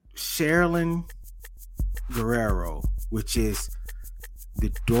Sherilyn Guerrero, which is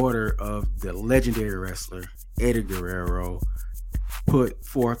the daughter of the legendary wrestler Eddie Guerrero, put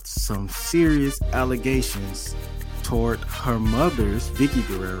forth some serious allegations toward her mother's, Vickie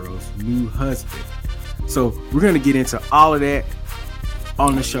Guerrero's, new husband. So we're going to get into all of that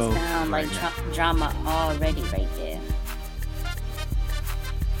on the show. Sound right like drama already right there.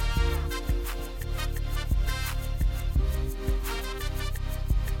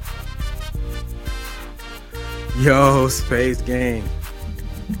 Yo, Space Gang.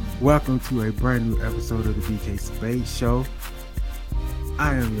 Welcome to a brand new episode of the BK Spades Show.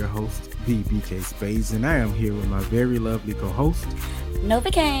 I am your host, BK Spades, and I am here with my very lovely co-host,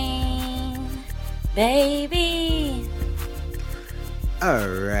 Novocaine, baby. All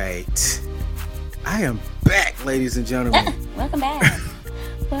right. I am back, ladies and gentlemen. Welcome back.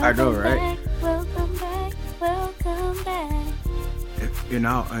 I know, right? Welcome back. Welcome back. In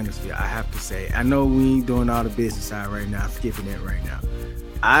all honesty, I have to say, I know we ain't doing all the business side right now, skipping it right now.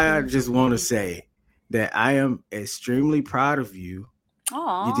 I just want to say that I am extremely proud of you.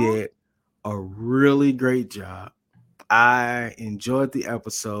 Aww. You did a really great job. I enjoyed the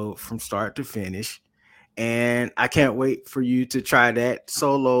episode from start to finish, and I can't wait for you to try that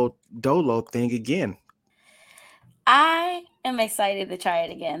solo dolo thing again. I am excited to try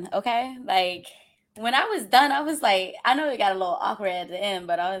it again, okay? Like, when I was done, I was like, I know it got a little awkward at the end,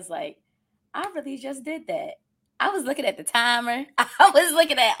 but I was like, I really just did that. I was looking at the timer. I was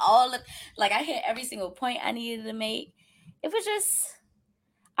looking at all of, like, I hit every single point I needed to make. It was just,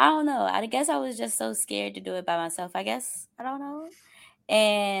 I don't know. I guess I was just so scared to do it by myself, I guess. I don't know.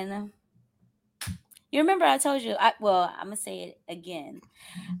 And you remember I told you, I'm going to say it again.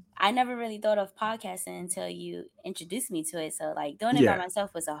 I never really thought of podcasting until you introduced me to it. So, like, doing it by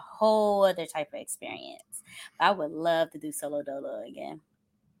myself was a whole other type of experience. But I would love to do solo dolo again.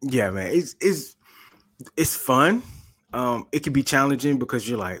 Yeah, man. It's fun. It can be challenging because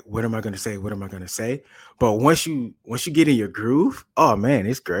you're like, what am I going to say? What am I going to say? But once you get in your groove, oh man,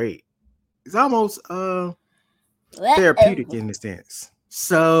 it's great. It's almost therapeutic in a sense.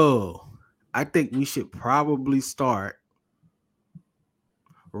 So I think we should probably start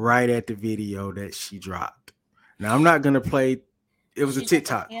right at the video that she dropped. Now I'm not going to play. It was a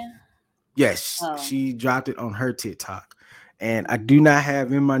TikTok. Yes, She dropped it on her TikTok. And I do not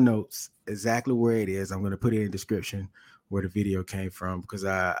have in my notes exactly where it is. I'm going to put it in the description where the video came from because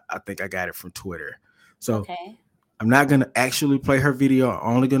I think I got it from Twitter. So I'm not going to actually play her video.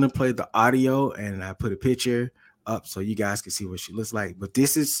 I'm only going to play the audio, and I put a picture up so you guys can see what she looks like. But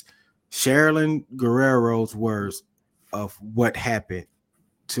this is Sherilyn Guerrero's words of what happened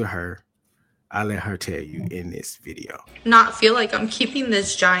to her. I'll let her tell you in this video. Not feel like I'm keeping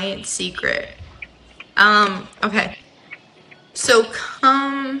this giant secret. Okay. So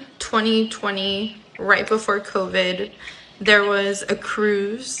come 2020, right before COVID, there was a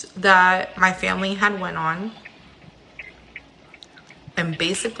cruise that my family had went on. And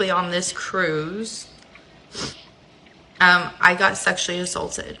basically on this cruise, I got sexually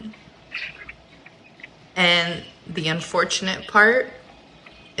assaulted. And the unfortunate part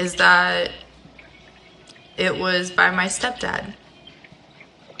is that it was by my stepdad.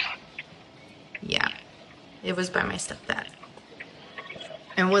 Yeah, it was by my stepdad.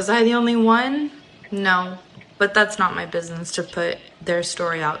 And was I the only one? No, but that's not my business to put their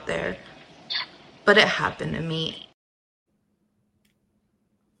story out there. But it happened to me.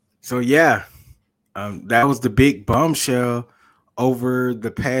 So yeah, that was the big bombshell over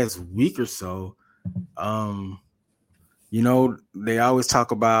the past week or so. You know, they always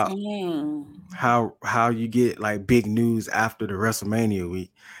talk about how you get like big news after the WrestleMania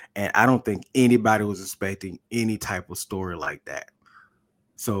week, and I don't think anybody was expecting any type of story like that.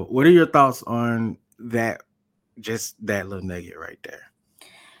 So what are your thoughts on that? Just that little nugget right there.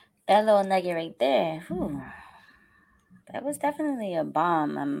 That little nugget right there. Whew. That was definitely a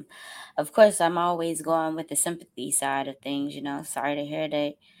bomb. Of course, I'm always going with the sympathy side of things, you know. Sorry to hear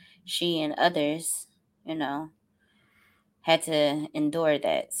that she and others, you know, had to endure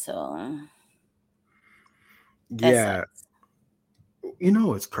that. So yeah. You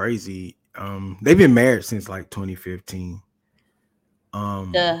know, it's crazy. They've been married since like 2015.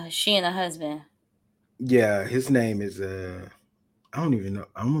 She and her husband. Yeah, his name is I don't even know.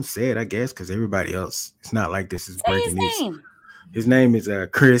 I'm gonna say it, I guess, because everybody else. It's not like this is breaking news. His name is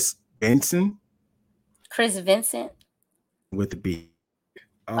Chris Benson. Chris Vincent. With the B.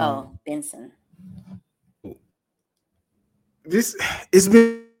 Benson. It's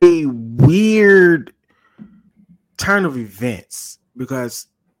been a weird turn of events because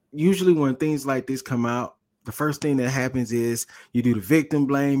usually when things like this come out, the first thing that happens is you do the victim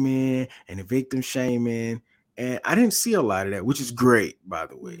blaming and the victim shaming. And I didn't see a lot of that, which is great, by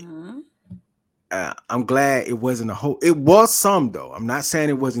the way. Mm-hmm. I'm glad it wasn't a whole. It was some though. I'm not saying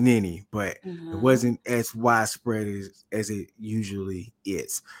it wasn't any, but it Mm-hmm. wasn't as widespread as it usually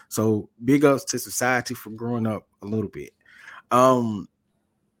is. So big ups to society for growing up a little bit. Um,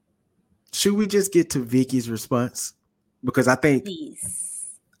 should we just get to Vickie's response? Because I think Please.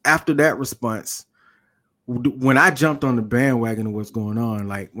 after that response, when I jumped on the bandwagon of what's going on,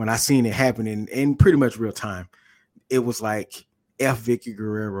 like when I seen it happen in pretty much real time, it was like F Vickie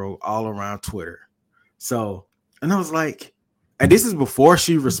Guerrero all around Twitter. So, and I was like, and this is before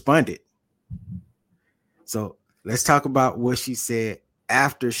she responded. So let's talk about what she said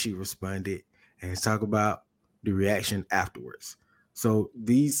after she responded, and let's talk about the reaction afterwards. So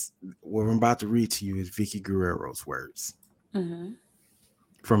what I'm about to read to you is Vickie Guerrero's words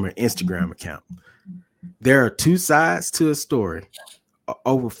from her Instagram account. There are two sides to a story.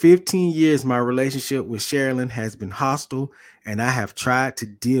 Over 15 years, my relationship with Sherilyn has been hostile, and I have tried to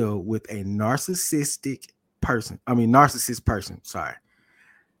deal with a narcissist person. Sorry.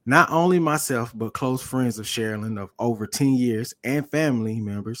 Not only myself, but close friends of Sherilyn of over 10 years and family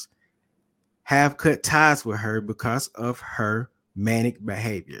members have cut ties with her because of her manic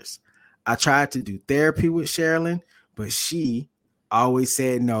behaviors. I tried to do therapy with Sherilyn, but she always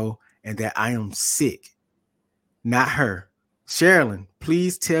said no and that I am sick, not her. Sherilyn,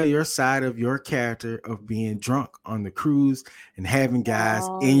 please tell your side of your character of being drunk on the cruise and having guys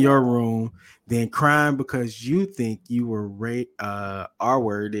in your room, then crying because you think you were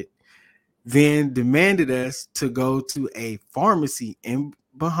R-worded, then demanded us to go to a pharmacy in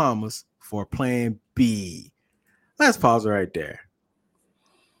Bahamas for Plan B. Let's pause right there.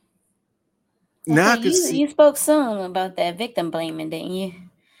 Okay, now you spoke soon about that victim blaming, didn't you?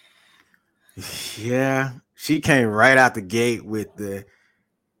 Yeah, she came right out the gate with the.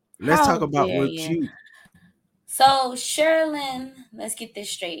 Let's talk about what you. So Sherilyn, let's get this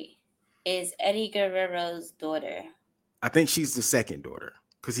straight, is Eddie Guerrero's daughter. I think she's the second daughter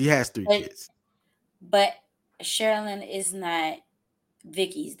because he has 3 kids. But Sherilyn is not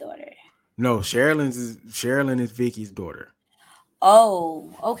Vickie's daughter. No, Sherilyn is Vickie's daughter.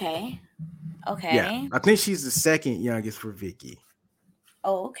 Oh, okay. Okay. Yeah, I think she's the second youngest for Vickie.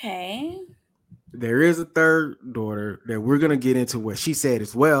 Oh, okay. There is a third daughter that we're gonna get into what she said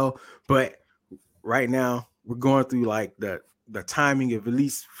as well, but right now we're going through like the timing of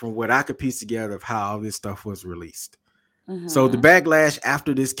release from what I could piece together of how all this stuff was released. So the backlash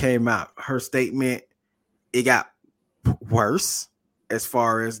after this came out, her statement, it got worse as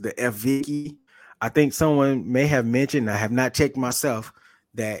far as the F Vickie. I think someone may have mentioned, I have not checked myself,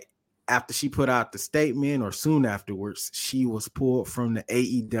 that after she put out the statement or soon afterwards, she was pulled from the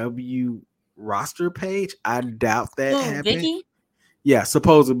AEW roster page. I doubt that happened. Vickie? Yeah,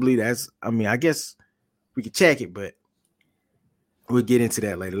 supposedly I guess we could check it, but we'll get into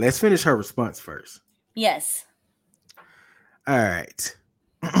that later. Let's finish her response first. Yes. All right.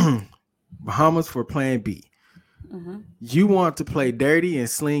 Bahamas for Plan B. You want to play dirty and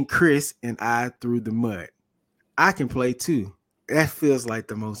sling Chris and I through the mud. I can play too. That feels like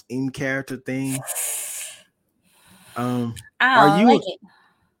the most in-character thing. I don't like it.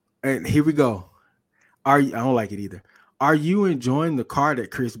 And here we go. I don't like it either. Are you enjoying the car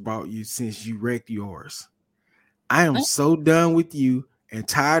that Chris bought you since you wrecked yours? I am so done with you and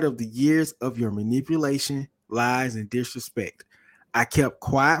tired of the years of your manipulation, lies, and disrespect. I kept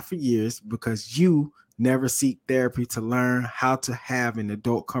quiet for years because you never seek therapy to learn how to have an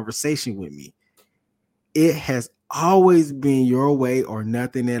adult conversation with me. It has always been your way or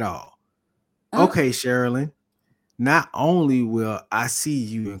nothing at all. Okay, Sherilyn, not only will I see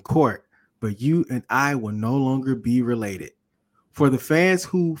you in court, but you and I will no longer be related. For the fans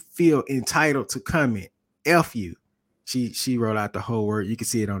who feel entitled to comment, F you. She wrote out the whole word. You can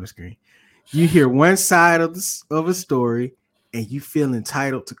see it on the screen. You hear one side of a story and you feel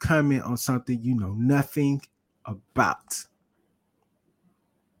entitled to comment on something you know nothing about.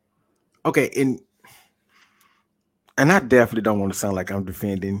 Okay, and I definitely don't want to sound like I'm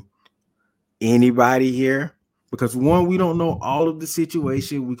defending anybody here because one, we don't know all of the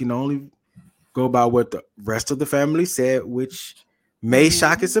situation. We can only go by what the rest of the family said, which may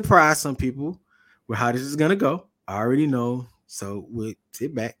shock and surprise some people with how this is gonna go. I already know, so we'll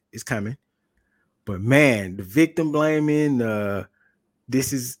sit back. It's coming. But man, the victim blaming, I've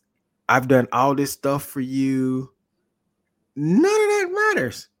done all this stuff for you. None of that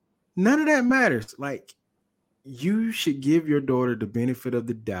matters. None of that matters. Like, you should give your daughter the benefit of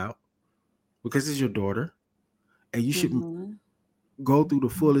the doubt because it's your daughter, and you should go through the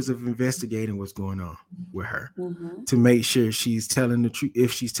fullest of investigating what's going on with her to make sure she's telling the truth,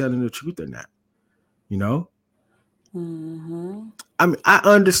 if she's telling the truth or not. You know? I mean, I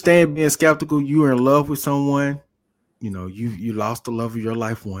understand being skeptical. You are in love with someone, you know, you lost the love of your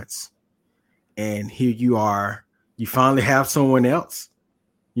life once, and here you are, you finally have someone else,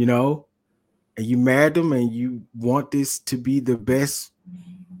 you know, and you married them, and you want this to be the best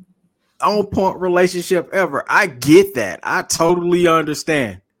on point relationship ever. I get that. I totally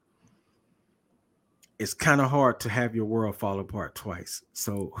understand. It's kind of hard to have your world fall apart twice.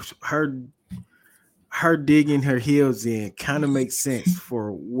 So her digging her heels in kind of makes sense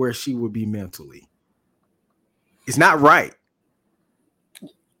for where she would be mentally. It's not right.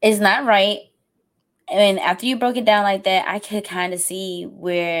 It's not right. And after you broke it down like that, I could kind of see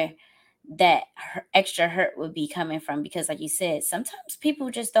where that extra hurt would be coming from, because like you said, sometimes people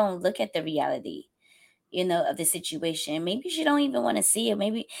just don't look at the reality, you know, of the situation. Maybe she don't even want to see it.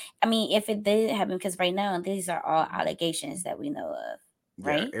 Maybe, I mean, if it did happen, because right now these are all allegations that we know of,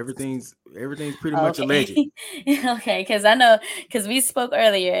 right? Yeah, everything's pretty much alleged. Okay, because I know, because we spoke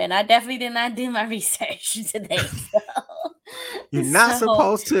earlier, and I definitely did not do my research today. So. You're not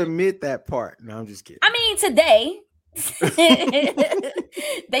supposed to admit that part. No, I'm just kidding. I mean, today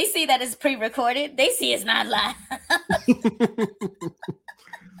they see that it's pre-recorded. They see it's not live.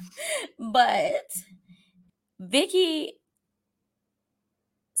 But Vickie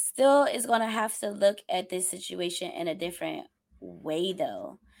still is going to have to look at this situation in a different way,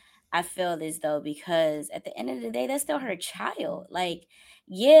 though. I feel as though, because at the end of the day, that's still her child. Like,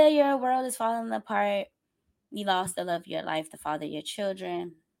 yeah, your world is falling apart. You lost the love of your life, the father of your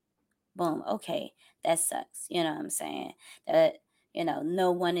children. Boom. Okay. That sucks. You know what I'm saying? That, you know,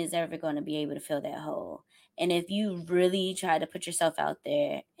 no one is ever going to be able to fill that hole. And if you really try to put yourself out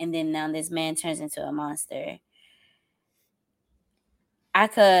there, and then now this man turns into a monster, I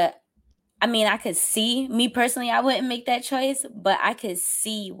could see, me personally, I wouldn't make that choice, but I could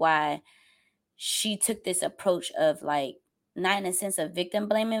see why she took this approach of, like, not in a sense of victim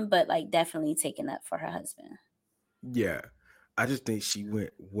blaming, but like definitely taking up for her husband. Yeah. I just think she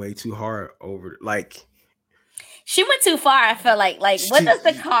went way too hard over, like, she went too far. I felt like what does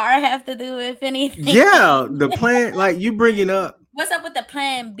the car have to do with anything? Yeah, the plan, like, you bringing up, what's up with the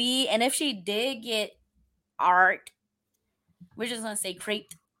plan B? And if she did get art, we're just gonna say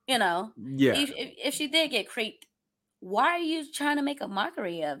creeped, you know. Yeah. If she did get creeped, why are you trying to make a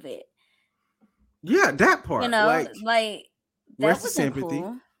mockery of it? Yeah, that part. You know, like where's the sympathy?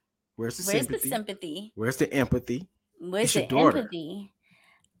 Cool. Where's the sympathy? Where's the empathy? Where's the empathy?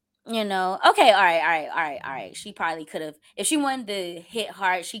 You know, okay, all right. She probably could have, if she wanted to hit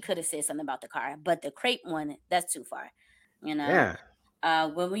hard, she could have said something about the car. But the crepe one, that's too far. You know. Yeah.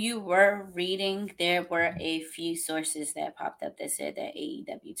 When you were reading, there were a few sources that popped up that said that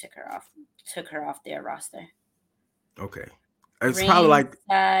AEW took her off their roster. Okay. It's probably like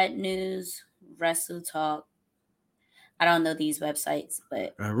Ringside News, Wrestle Talk. I don't know these websites,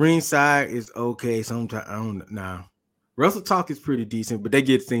 but Ringside is okay. Sometimes I don't know. Wrestle Talk is pretty decent, but they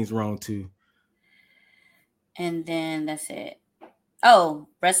get things wrong too. And then that's it. Oh,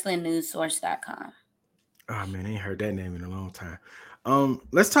 WrestlingNewsSource.com. Oh man, I ain't heard that name in a long time.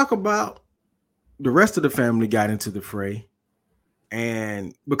 Let's talk about the rest of the family got into the fray,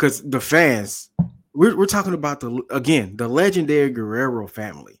 and because the fans, we're talking about the legendary Guerrero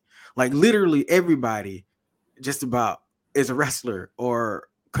family. Like literally everybody, just about, is a wrestler or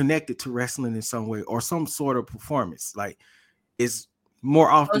connected to wrestling in some way or some sort of performance. Like, it's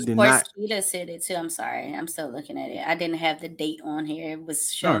more often than not. Kita said it too. I'm sorry, I'm still looking at it. I didn't have the date on here. It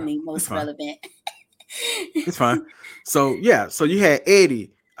was showing me most relevant. It's fine. So yeah, so you had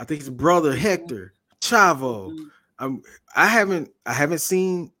Eddie, I think his brother Hector, Chavo. I haven't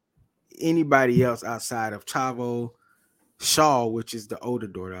seen anybody else outside of Chavo, Shaw, which is the older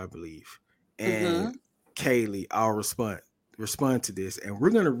daughter, I believe, and Kaylee. I'll respond to this, and we're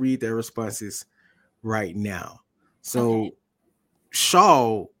gonna read their responses right now. So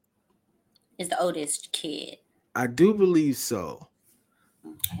Shaw is the oldest kid. I do believe so.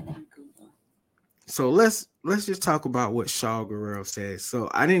 Okay, let me Google. So let's just talk about what Shaw Guerrero says. So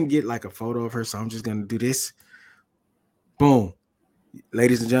I didn't get like a photo of her, so I'm just gonna do this. Boom.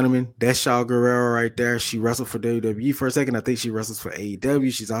 Ladies and gentlemen, that's Shaw Guerrero right there. She wrestled for WWE for a second. I think she wrestles for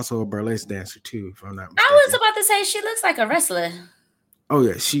AEW. She's also a burlesque dancer too, if I'm not mistaken. I was about to say she looks like a wrestler. Oh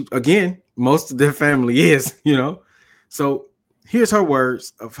yeah, she, again, most of their family is, you know. So here's her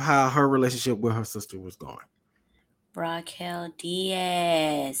words of how her relationship with her sister was going. Raquel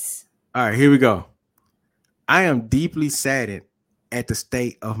Diaz. All right, here we go. I am deeply saddened at the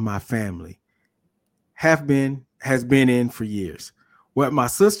state of my family. Has been in for years. What my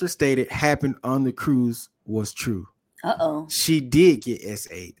sister stated happened on the cruise was true. Uh-oh. She did get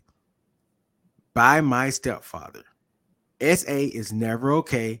SA'd by my stepfather. SA is never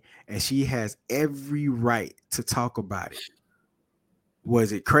okay, and she has every right to talk about it.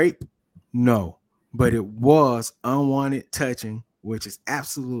 Was it crepe? No, but it was unwanted touching, which is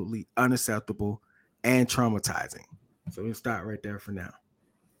absolutely unacceptable and traumatizing. So we'll stop right there for now.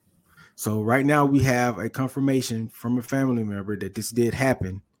 So right now we have a confirmation from a family member that this did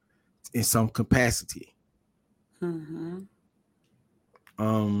happen in some capacity. Mm-hmm.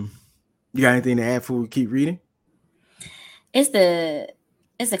 You got anything to add before we keep reading? It's the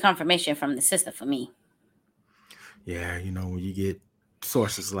confirmation from the sister for me. Yeah, you know, when you get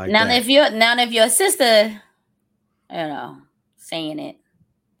sources like now that. If your sister, saying it.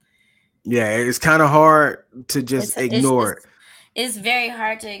 Yeah, it's kind of hard to just ignore it. It's very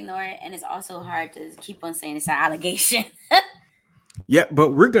hard to ignore it, and it's also hard to keep on saying it's an allegation. Yeah,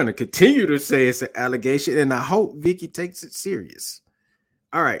 but we're going to continue to say it's an allegation, and I hope Vickie takes it serious.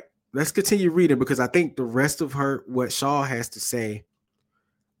 All right, let's continue reading because I think the rest of what Shaw has to say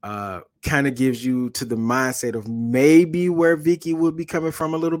kind of gives you to the mindset of maybe where Vickie would be coming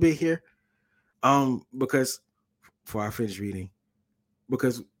from a little bit here. Because before I finish reading,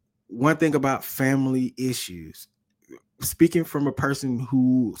 because one thing about family issues, speaking from a person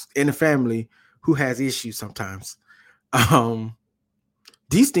who's in a family who has issues sometimes,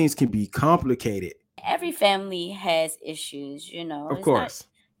 these things can be complicated. Every family has issues, Of course.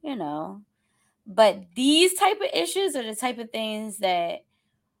 But these type of issues are the type of things that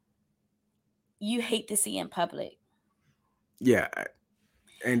you hate to see in public. Yeah.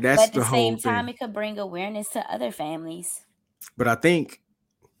 And that's but at the whole same time, thing. it could bring awareness to other families. But I think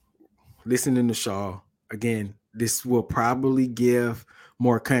listening to Shaw, again, this will probably give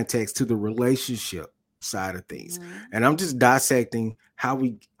more context to the relationship side of things. Mm-hmm. And I'm just dissecting how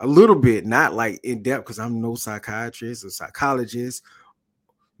we, a little bit, not like in depth, because I'm no psychiatrist or psychologist.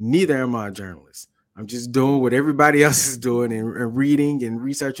 Neither am I a journalist. I'm just doing what everybody else is doing and reading and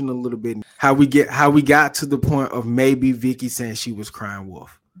researching a little bit. How we got to the point of maybe Vickie saying she was crying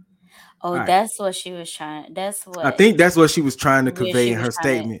wolf. Oh, right. That's what she was trying. I think that's what she was trying to convey in her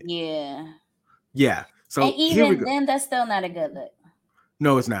statement. Yeah. So and even then, that's still not a good look.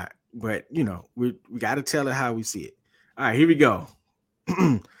 No, it's not. But we got to tell it how we see it. All right, here we go.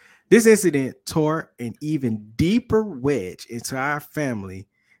 This incident tore an even deeper wedge into our family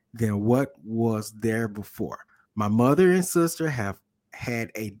than what was there before. My mother and sister have had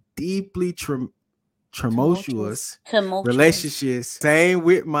a deeply tumultuous relationship. Same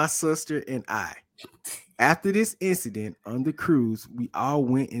with my sister and I. After this incident on the cruise, we all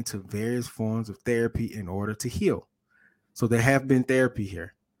went into various forms of therapy in order to heal. So there have been therapy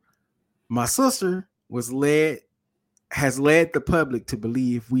here. My sister has led the public to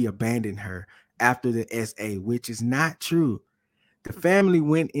believe we abandoned her after the SA, which is not true. The family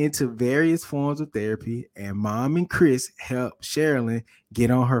went into various forms of therapy, and Mom and Chris helped Sherilyn get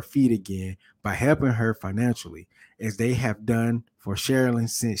on her feet again by helping her financially, as they have done for Sherilyn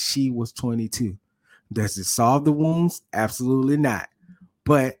since she was 22. Does it solve the wounds? Absolutely not.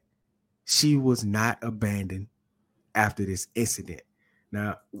 But she was not abandoned after this incident.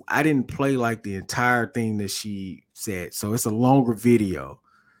 Now, I didn't play like the entire thing that she said, so it's a longer video.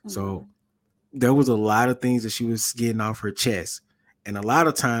 Mm-hmm. So there was a lot of things that she was getting off her chest. And a lot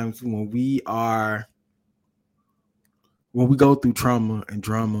of times when we go through trauma and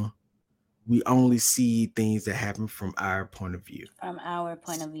drama, we only see things that happen from our point of view.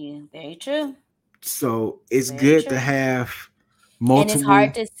 Very true. So it's good to have multiple. And it's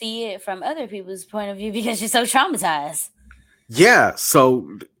hard to see it from other people's point of view because you're so traumatized. Yeah,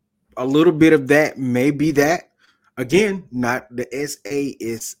 so a little bit of that may be that. Again, not the SA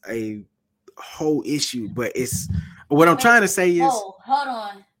is a whole issue, but it's what I'm trying to say is. Oh, hold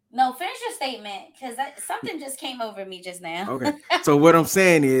on. No, finish your statement because something just came over me just now. Okay, so what I'm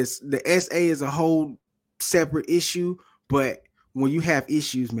saying is the SA is a whole separate issue, but when you have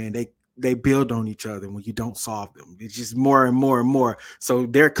issues, man, they build on each other when you don't solve them. It's just more and more and more. So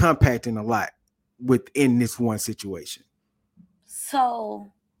they're compacting a lot within this one situation.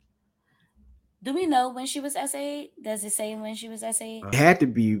 So, do we know when she was SA'd? Does it say when she was SA'd? It had to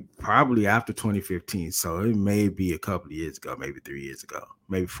be probably after 2015. So it may be a couple of years ago, maybe 3 years ago,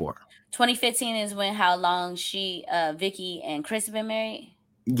 maybe 4. 2015 is how long Vickie and Chris have been married?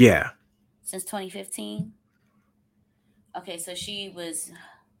 Yeah. Since 2015? Okay, so she was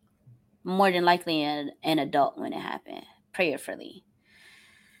more than likely an adult when it happened, prayerfully.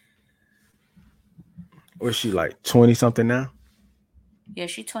 Was she like 20 something now? Yeah,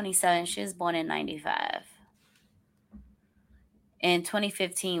 she's 27. She was born in 95. And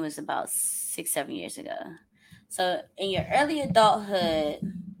 2015 was about 6-7 years ago. So in your early adulthood,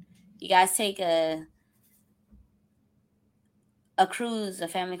 you guys take a cruise, a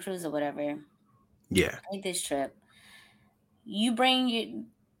family cruise or whatever. Yeah. Take this trip. You bring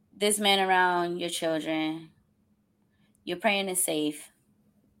this man around your children. You're praying it's safe.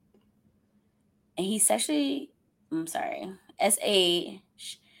 And he sexually, I'm sorry,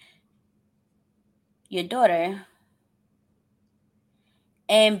 your daughter.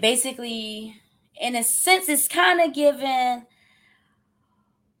 And basically, in a sense, it's kind of given,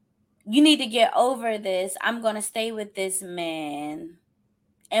 you need to get over this. I'm going to stay with this man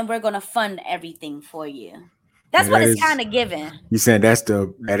and we're going to fund everything for you. That's Now what it's kind of given. You saying that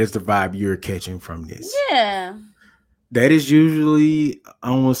is the vibe you're catching from this? Yeah. That is usually, I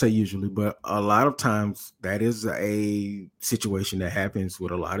don't want to say usually, but a lot of times that is a situation that happens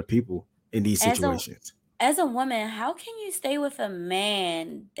with a lot of people in these situations. As a woman, how can you stay with a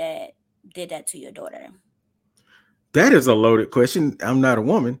man that did that to your daughter? That is a loaded question. I'm not a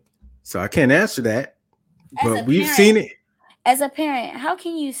woman, so I can't answer that. But we've seen it. As a parent, how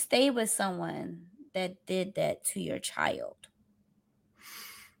can you stay with someone that did that to your child?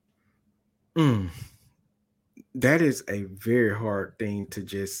 That is a very hard thing to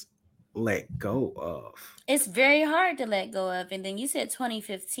just let go of. It's very hard to let go of. And then you said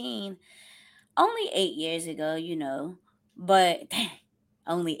 2015, only 8 years ago, but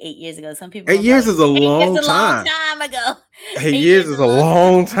only 8 years ago. Some people 8 years is a long time. A long time ago. 8 years is a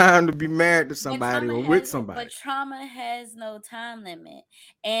long time to be married to somebody or with somebody. But trauma has no time limit,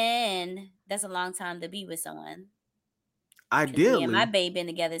 and that's a long time to be with someone. Ideally, me and my babe been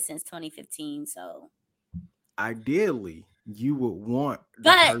together since 2015. So ideally, you would want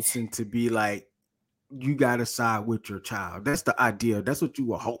the person to be like, you gotta side with your child. That's the ideal. That's what you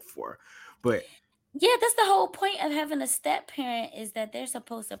will hope for. But yeah, that's the whole point of having a step parent, is that they're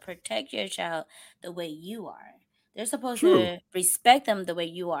supposed to protect your child the way you are. They're supposed to respect them the way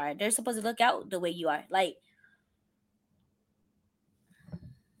you are. They're supposed to look out the way you are. Like,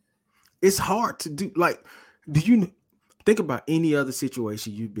 it's hard to do. Like, do you think about any other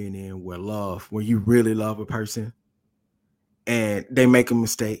situation you've been in where you really love a person and they make a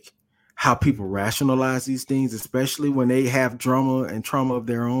mistake? How people rationalize these things, especially when they have drama and trauma of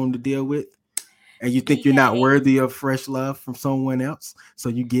their own to deal with, and you think you're not worthy of fresh love from someone else, so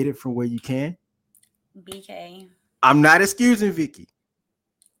you get it from where you can. BK, I'm not excusing Vickie.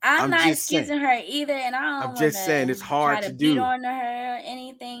 I'm not excusing her either, and I'm just saying it's hard to do. Beat on her or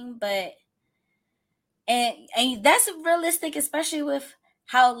anything, but and that's realistic, especially with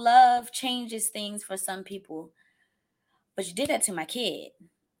how love changes things for some people. But you did that to my kid.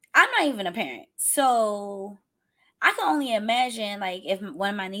 I'm not even a parent, so I can only imagine, like, if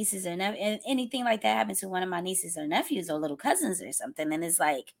one of my nieces or anything like that happens to one of my nieces or nephews or little cousins or something, and it's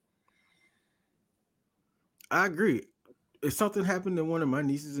like, I agree. If something happened to one of my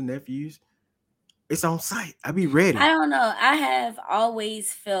nieces and nephews, it's on site. I'll be ready. I don't know. I have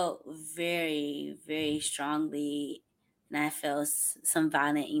always felt very, very strongly, and I felt some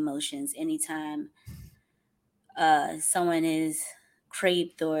violent emotions anytime someone is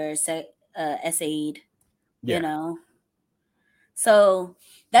craped or SA'd, So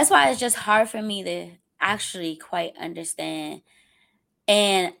that's why it's just hard for me to actually quite understand.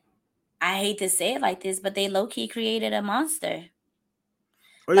 And I hate to say it like this, but they low-key created a monster.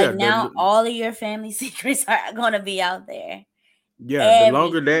 Oh, like, now all of your family secrets are going to be out there. Yeah,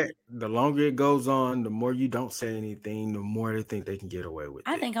 the longer it goes on, the more you don't say anything, the more they think they can get away with it.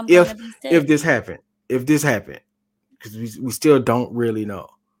 I think I'm going to be sick. If this happened, because we still don't really know.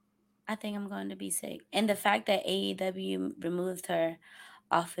 I think I'm going to be sick. And the fact that AEW removed her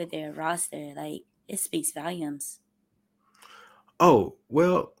off of their roster, like, it speaks volumes. Oh,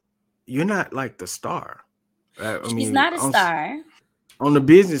 well, you're not like the star. She's not a star. On the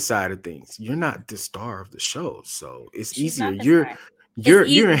business side of things, you're not the star of the show, so it's easier.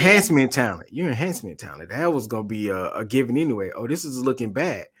 You're enhancement talent. You're enhancement talent. That was gonna be a given anyway. Oh, this is looking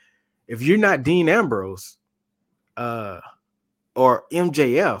bad. If you're not Dean Ambrose, or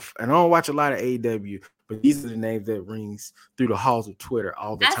MJF, and I don't watch a lot of AEW, but these are the names that rings through the halls of Twitter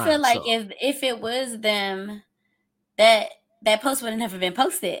all the time. I feel like if it was them, that post would have never been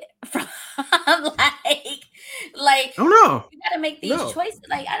posted. From like, oh no, you gotta make these choices.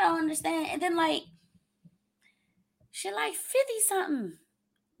 Like, I don't understand. And then, like, she like 50-something.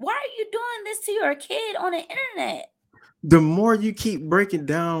 Why are you doing this to your kid on the internet? The more you keep breaking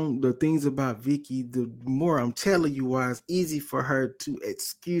down the things about Vickie, the more I'm telling you why it's easy for her to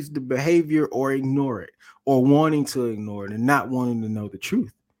excuse the behavior or ignore it, or wanting to ignore it and not wanting to know the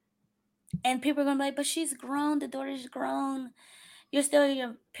truth. And people are gonna be like, but she's grown. The daughter's grown. you're still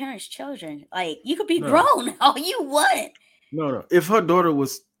your parents' children. Like, you could be grown all you want. No. If her daughter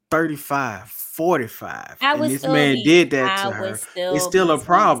was 35, 45, I and would this still man be. did that I to would her, it's still still be a saying the same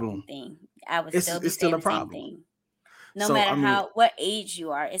problem. thing. I would still be It's still saying a the same problem. thing. No So matter I mean, what age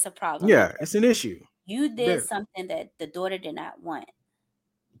you are, it's a problem yeah, because it's an issue. you did There, something that the daughter did not want,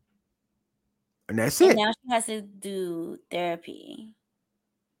 and that's and it. now she has to do therapy.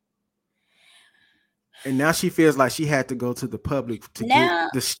 And now she feels like she had to go to the public to get Now,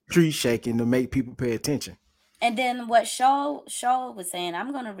 the street shaking to make people pay attention. and then what Shaw was saying,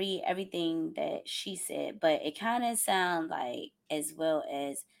 I'm gonna read everything that she said, but it kind of sounds like, as well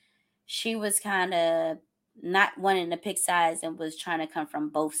as, she was kind of not wanting to pick sides and was trying to come from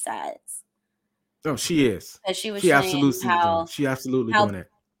both sides. No, she is. Because she was She saying absolutely doing. She absolutely how doing it.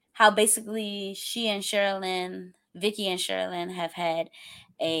 how basically Vickie and Sherilyn have had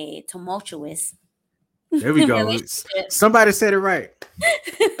a tumultuous There we go. relationship. Somebody said it right.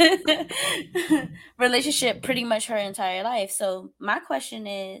 Relationship pretty much her entire life. So my question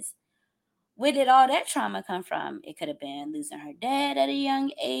is, where did all that trauma come from? It could have been losing her dad at a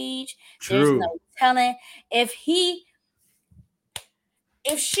young age. There's True. no telling if she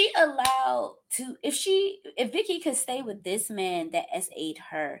allowed to, if Vickie could stay with this man that SA'd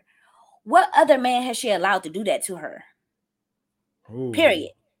her, what other man has she allowed to do that to her? Ooh.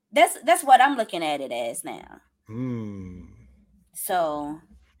 Period. That's what I'm looking at it as now. Hmm. So,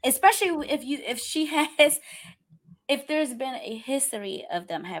 especially if there's been a history of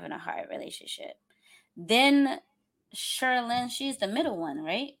them having a hard relationship, then Sherilyn, she's the middle one,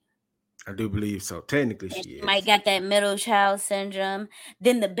 right? I do believe so. Technically, And she she might is. got that middle child syndrome.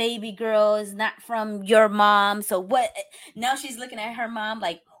 Then the baby girl is not from your mom. So what? Now she's looking at her mom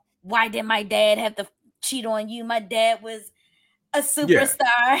like, why did my dad have to cheat on you? My dad was a Yeah.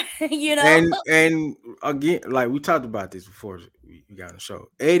 superstar, you know? And again, like we talked about this before we got on the show.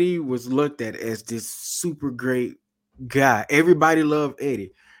 Eddie was looked at as this super great guy. Everybody loved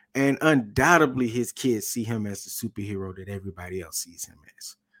Eddie. And undoubtedly his kids see him as the superhero that everybody else sees him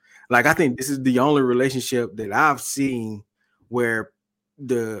as. Like, I think this is the only relationship that I've seen where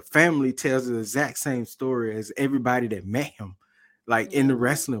the family tells the exact same story as everybody that met him. Like, in the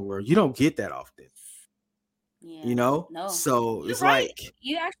wrestling world, you don't get that often. Yeah. You know? No. So You're it's right. like,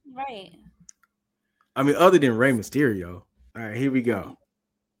 You're actually right. I mean, other than Rey Mysterio. All right, here we go.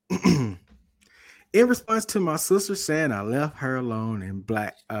 In response to my sister saying I left her alone and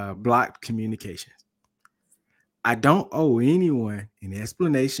blocked communications, I don't owe anyone an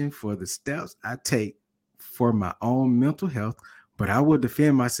explanation for the steps I take for my own mental health, but I will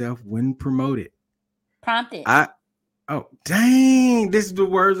defend myself when promoted. Prompted. Oh, dang, the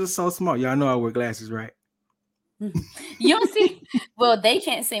words are so small. Y'all know I wear glasses, right? You don't see, well, they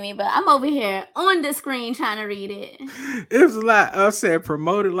can't see me, but I'm over here on the screen trying to read it. It was a lot. I said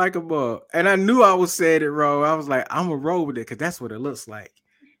promoted like a bug. And I knew I was saying it wrong. I was like, I'm going to roll with it because that's what it looks like.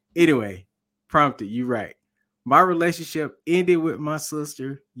 Anyway, prompted, you right. My relationship ended with my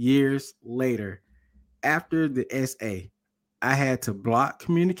sister years later. After the SA, I had to block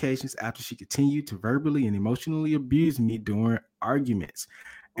communications after she continued to verbally and emotionally abuse me during arguments.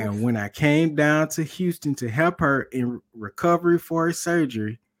 And when I came down to Houston to help her in recovery for her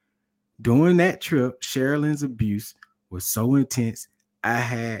surgery, during that trip, Sherilyn's abuse was so intense. I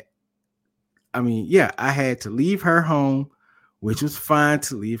had to leave her home, which was fine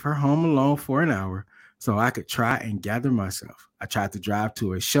to leave her home alone for an hour so I could try and gather myself. I tried to drive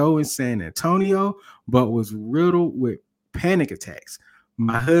to a show in San Antonio, but was riddled with panic attacks.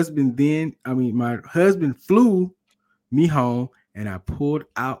 My husband flew me home and I pulled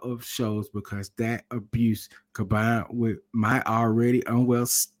out of shows because that abuse combined with my already unwell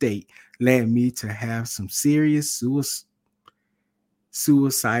state led me to have some serious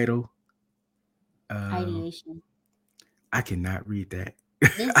suicidal ideation. I cannot read that.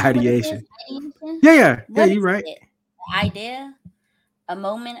 Is that what it is? Ideation. Ideation? Yeah, What you're is right. it? Idea? A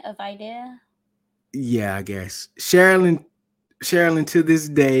moment of idea? Yeah, I guess. Sherilyn to this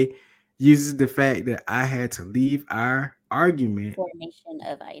day uses the fact that I had to leave our argument. Formation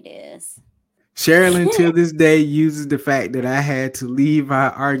of ideas. Sherilyn to this day uses the fact that I had to leave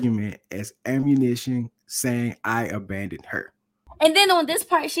our argument as ammunition, saying I abandoned her. And then on this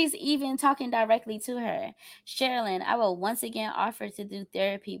part, she's even talking directly to her. Sherilyn, I will once again offer to do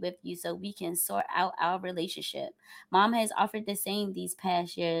therapy with you so we can sort out our relationship. Mom has offered the same these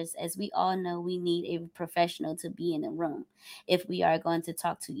past years. As we all know, we need a professional to be in the room if we are going to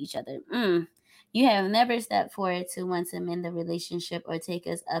talk to each other. You have never stepped forward to want to mend the relationship or take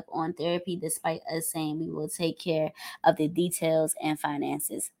us up on therapy, despite us saying we will take care of the details and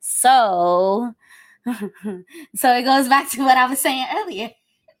finances. So So it goes back to what I was saying earlier.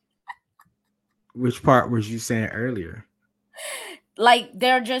 Which part was you saying earlier? Like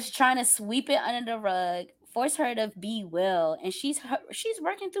they're just trying to sweep it under the rug, force her to be well, and she's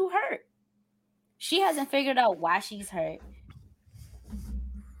working through hurt. She hasn't figured out why she's hurt.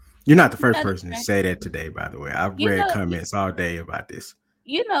 You're not the first person to say that today, by the way. I've read comments all day about this.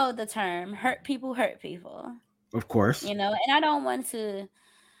 You know the term, hurt people hurt people. Of course. You know, and I don't want to.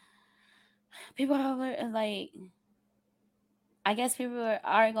 People are like, I guess people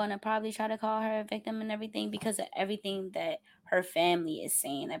are going to probably try to call her a victim and everything because of everything that her family is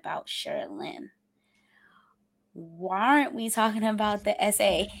saying about Sherilyn. Why aren't we talking about the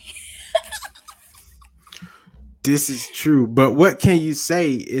SA? This is true, but what can you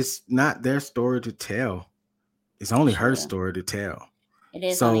say? It's not their story to tell. It's only her story to tell. It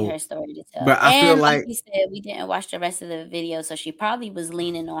is only her story to tell. But I feel like we said, we didn't watch the rest of the video, so she probably was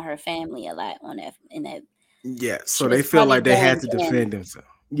leaning on her family a lot on that. In that, yeah. So they feel like they had to defend themselves.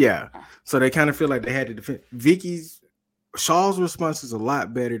 Yeah. So they kind of feel like they had to defend. Shaw's response is a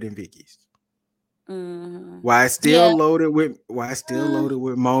lot better than Vickie's. Mm-hmm. Why it's still loaded with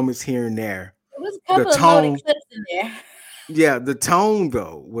moments here and there. There was a couple of loaded clips in there. Yeah, the tone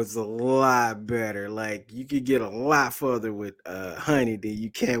though was a lot better. Like you could get a lot further with Honey than you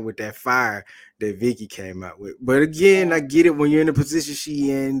can with that fire that Vickie came out with. But again, I get it when you're in the position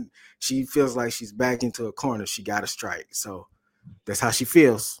she in, she feels like she's back into a corner. She got to strike. So that's how she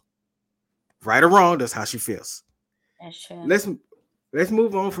feels. Right or wrong, that's how she feels. That's true. Let's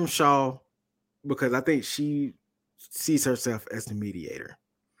move on from Shaw because I think she sees herself as the mediator.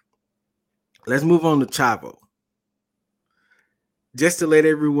 Let's move on to Chavo. Just to let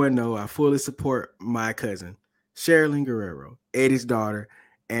everyone know, I fully support my cousin, Vickie Guerrero, Eddie's daughter,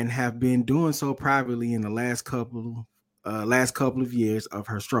 and have been doing so privately in the last couple of years of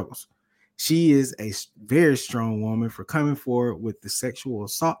her struggles. She is a very strong woman for coming forward with the sexual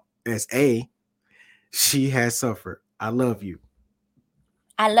assault she has suffered. I love you.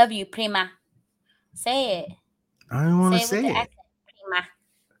 I love you, prima. Say it. I don't want to say it. Accent,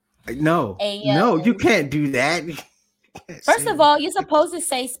 prima. No, no, you can't do that. First of all, you're supposed to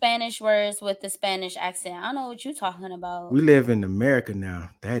say Spanish words with the Spanish accent. I don't know what you're talking about. We live in America now.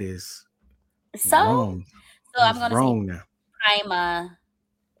 That is wrong. So I'm going to say now. Prima.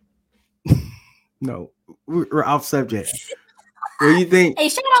 No, we're off subject. What do you think? Hey,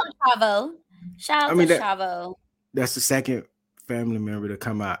 shout out to Chavo. Shout out to Chavo. That's the second family member to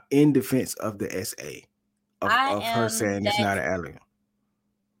come out in defense of the SA. Of her saying it's not an alien.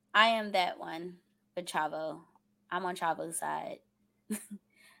 I am that one for Chavo. I'm on Chavo's side.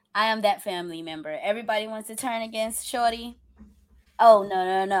 I am that family member. Everybody wants to turn against Shorty. Oh,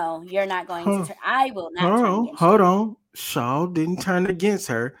 no. You're not going to turn. I will not turn against Hold on. Shaw didn't turn against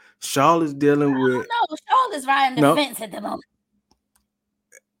her. Shaw is dealing with... No, Shaw is riding the fence at the moment.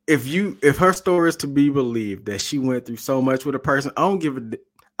 If her story is to be believed that she went through so much with a person, I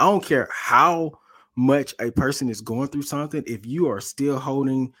don't care how much a person is going through something. If you are still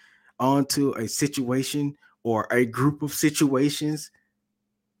holding on to a situation or a group of situations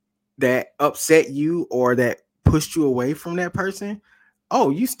that upset you or that pushed you away from that person,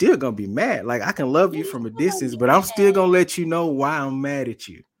 you still gonna be mad. Like I can love you from a distance, but I'm still gonna let you know why I'm mad at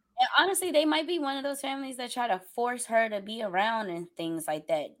you. And honestly, they might be one of those families that try to force her to be around and things like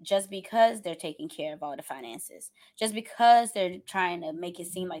that just because they're taking care of all the finances, just because they're trying to make it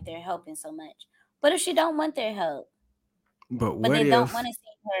seem like they're helping so much. But if she don't want their help, but they don't want to see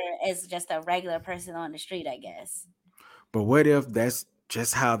her as just a regular person on the street, I guess. But what if that's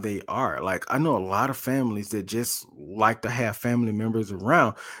just how they are? Like I know a lot of families that just like to have family members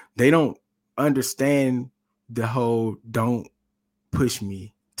around. They don't understand the whole don't push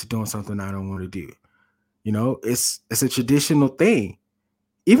me to doing something I don't want to do. You know, it's a traditional thing.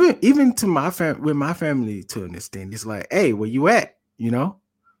 Even to my with my family to an extent, it's like, hey, where you at? You know?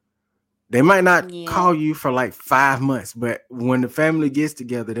 They might not call you for like 5 months, but when the family gets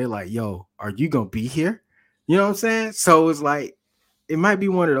together, they're like, yo, are you going to be here? You know what I'm saying? So it's like, it might be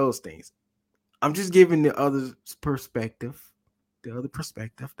one of those things. I'm just giving the other perspective.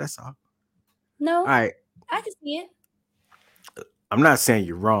 That's all. No. All right. I can see it. I'm not saying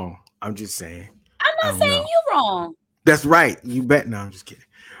you're wrong. I'm just saying. I'm not saying you're wrong. That's right. You bet. No, I'm just kidding.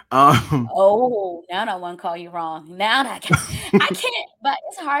 Now I don't want to call you wrong. Now I can't, but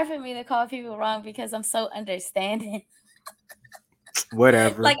it's hard for me to call people wrong because I'm so understanding.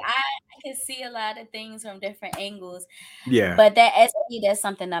 Whatever. Like I can see a lot of things from different angles. Yeah. But that's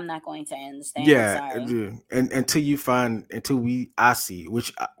something I'm not going to understand. Yeah. And until I see,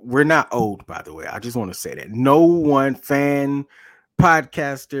 which we're not old, by the way. I just want to say that no one fan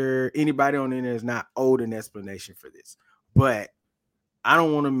podcaster, anybody on the internet is not owed an explanation for this. But I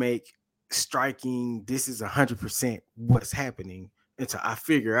don't want to make striking this is 100% what's happening until I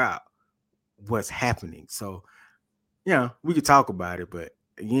figure out what's happening. So, we could talk about it, but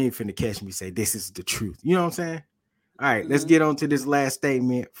you ain't finna catch me say this is the truth. You know what I'm saying? All right, let's get on to this last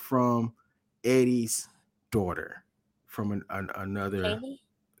statement from Eddie's daughter from another Kaylee?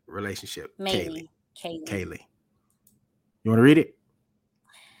 relationship. Maybe. Kaylee. You want to read it?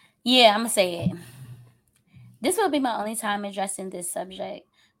 Yeah, I'm going to say it. This will be my only time addressing this subject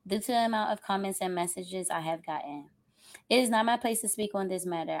due to the amount of comments and messages I have gotten. It is not my place to speak on this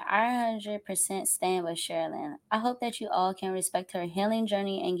matter. I 100% stand with Sherilyn. I hope that you all can respect her healing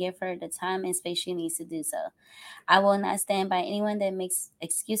journey and give her the time and space she needs to do so. I will not stand by anyone that makes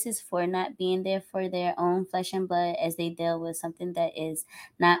excuses for not being there for their own flesh and blood as they deal with something that is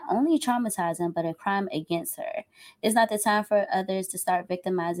not only traumatizing but a crime against her. It's not the time for others to start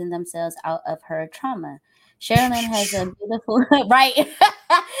victimizing themselves out of her trauma. Sherilyn has a beautiful right,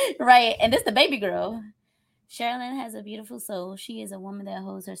 right, and this the baby girl. Sherilyn has a beautiful soul. She is a woman that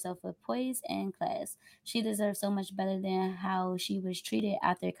holds herself with poise and class. She deserves so much better than how she was treated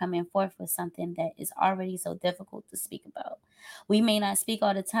after coming forth with something that is already so difficult to speak about. We may not speak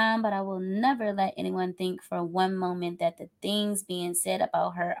all the time, but I will never let anyone think for one moment that the things being said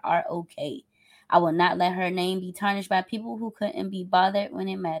about her are okay. I will not let her name be tarnished by people who couldn't be bothered when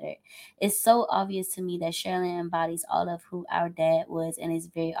it mattered. It's so obvious to me that Sherilyn embodies all of who our dad was, and it's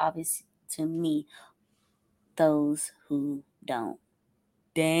very obvious to me those who don't.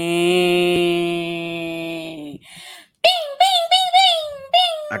 Dang. Bing, bing, bing,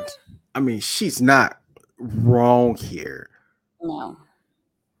 bing, bing. I mean, she's not wrong here. No.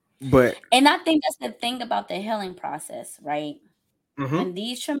 But and I think that's the thing about the healing process, right? When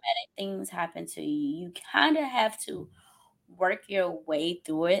these traumatic things happen to you, you kind of have to work your way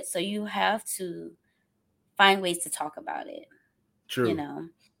through it. So you have to find ways to talk about it. True.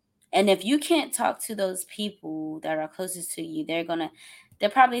 And if you can't talk to those people that are closest to you, they're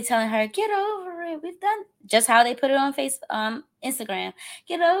probably telling her, get over it. We've done just how they put it on Instagram.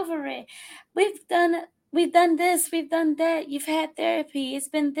 Get over it. We've done this. We've done that. You've had therapy. It's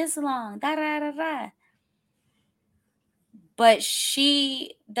been this long. Da da da da. But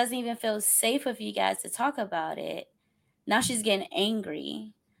she doesn't even feel safe with you guys to talk about it. Now she's getting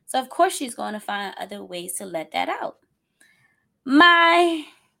angry. So of course she's going to find other ways to let that out. My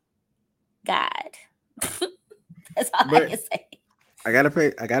God. That's all I can say. I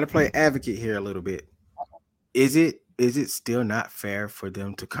gotta play advocate here a little bit. Is it still not fair for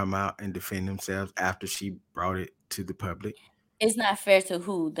them to come out and defend themselves after she brought it to the public? It's not fair to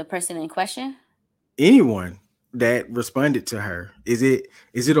who? The person in question? Anyone that responded to her. Is it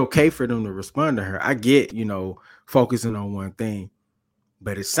okay for them to respond to her? I get, focusing on one thing,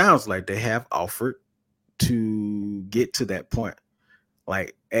 but it sounds like they have offered to get to that point.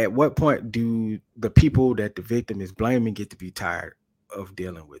 Like, at what point do the people that the victim is blaming get to be tired of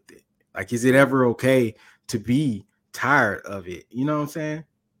dealing with it? Like, is it ever okay to be tired of it? You know what I'm saying?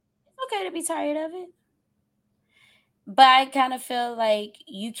 It's okay to be tired of it. But I kind of feel like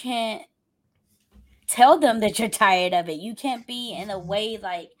you can't tell them that you're tired of it. You can't be in a way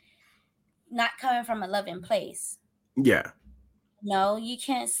like not coming from a loving place. Yeah. No, you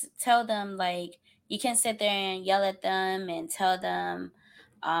can't tell them like, you can't sit there and yell at them and tell them,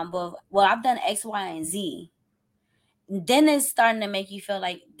 well, I've done X, Y, and Z. Then it's starting to make you feel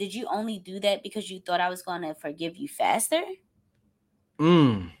like, did you only do that because you thought I was going to forgive you faster?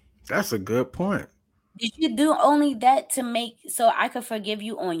 That's a good point. Did you do only that so I could forgive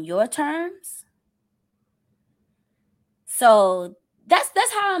you on your terms? So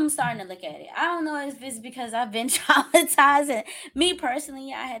that's how I'm starting to look at it. I don't know if it's because I've been traumatized, and me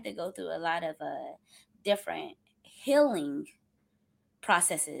personally, I had to go through a lot of different healing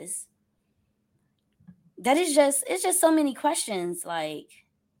processes. It's just so many questions. Like,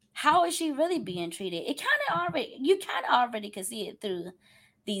 how is she really being treated? You kind of already could see it through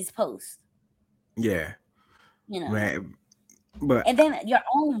these posts. Yeah. Man, but and then your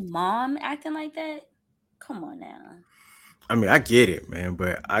own mom acting like that. Come on now. I mean, I get it, man,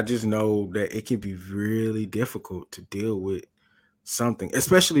 but I just know that it can be really difficult to deal with something,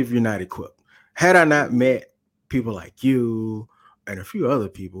 especially if you're not equipped. Had I not met people like you and a few other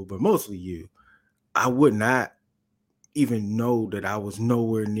people, but mostly you, I would not even know that I was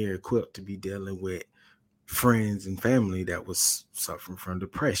nowhere near equipped to be dealing with friends and family that was suffering from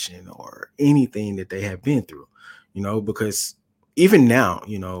depression or anything that they have been through, because even now,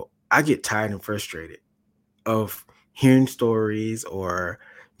 I get tired and frustrated of hearing stories or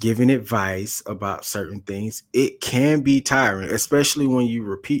giving advice about certain things, it can be tiring, especially when you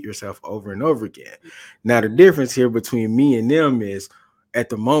repeat yourself over and over again. Now, the difference here between me and them is at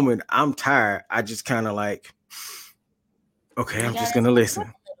the moment I'm tired, I just kind of like, okay, I'm just gonna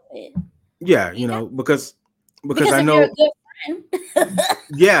listen. Yeah, because I if you're a know, good friend.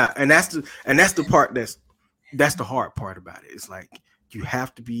 yeah, and that's the part that's the hard part about it. It's like you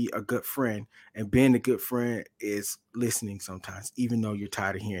have to be a good friend, and being a good friend is listening sometimes, even though you're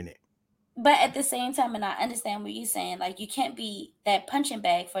tired of hearing it. But at the same time, and I understand what you're saying, like you can't be that punching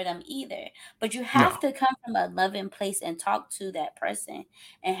bag for them either. But you have No. to come from a loving place and talk to that person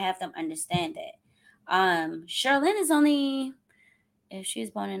and have them understand that. Charlene is only, if she was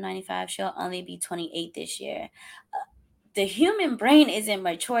born in 95, she'll only be 28 this year. The human brain isn't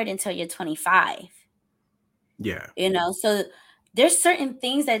matured until you're 25. Yeah. So there's certain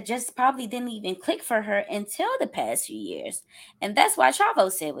things that just probably didn't even click for her until the past few years. And that's why Chavo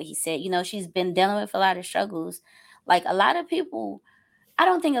said what he said. She's been dealing with a lot of struggles. Like a lot of people, I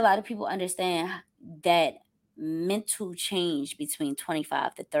don't think a lot of people understand that mental change between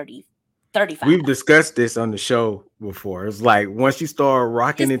 25 to 30, 35. We've discussed this on the show before. It's like once you start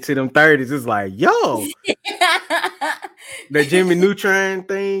rocking into them 30s, it's like, yo, the Jimmy Neutron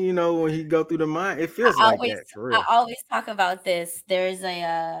thing, when he go through the mind, it feels like that for I real. always talk about this. There's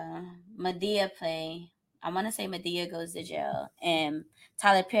a Medea play. I want to say Medea goes to jail, and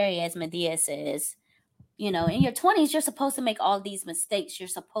Tyler Perry as Medea says, in your 20s, you're supposed to make all these mistakes. You're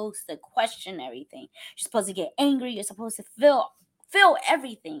supposed to question everything. You're supposed to get angry. You're supposed to feel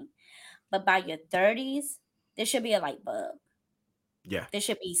everything. But by your 30s, there should be a light bulb. Yeah. There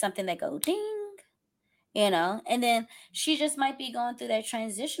should be something that go ding, and then she just might be going through that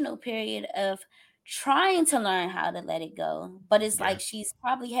transitional period of trying to learn how to let it go. But it's like she's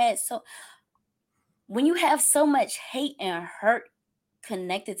probably had when you have so much hate and hurt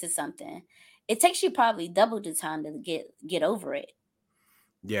connected to something, it takes you probably double the time to get over it.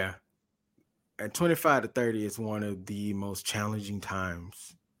 Yeah. At 25 to 30 is one of the most challenging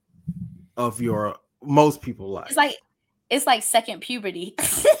times of your most people's life. It's like second puberty.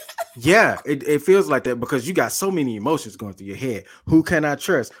 Yeah, it feels like that because you got so many emotions going through your head. Who can I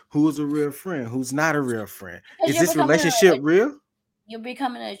trust? Who's a real friend? Who's not a real friend? Is this relationship real? You're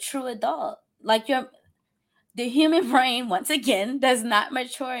becoming a true adult. Like the human brain, once again, does not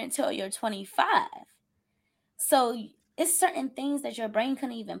mature until you're 25. So it's certain things that your brain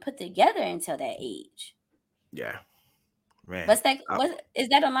couldn't even put together until that age. Yeah. Man. What is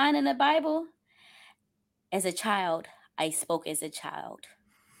that a line in the Bible? As a child, I spoke as a child.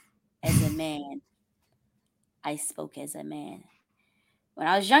 As a man, I spoke as a man. When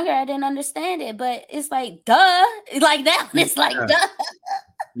I was younger, I didn't understand it, but it's like, duh. Like that one, it's like, duh.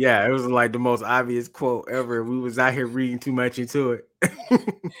 Yeah, it was like the most obvious quote ever. We was out here reading too much into it.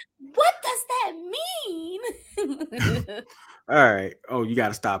 What does that mean? All right. Oh, you got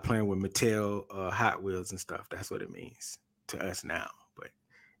to stop playing with Mattel Hot Wheels and stuff. That's what it means to us now. But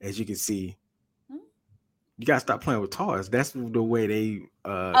as you can see, you got to stop playing with toys. That's the way they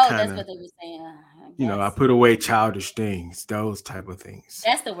that's what they were saying. I put away childish things, those type of things.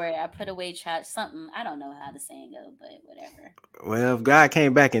 That's the word. I put away something. I don't know how the saying go, but whatever. Well, if God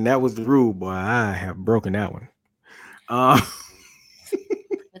came back and that was the rule, boy, I have broken that one.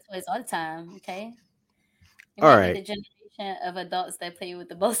 With toys all the time, okay? You all right. The generation of adults that play with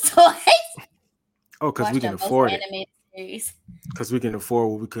the most toys. Oh, because we can afford it. Because we can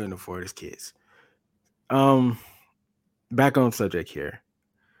afford what we couldn't afford as kids. Back on subject here.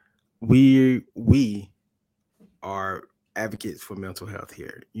 We are advocates for mental health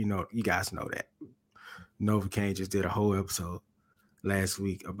here. You guys know that. Nova Kane just did a whole episode last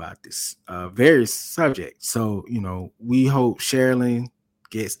week about this very subject. So, we hope Sherilyn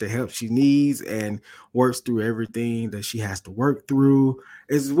gets the help she needs and works through everything that she has to work through,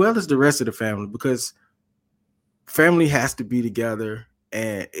 as well as the rest of the family, because family has to be together,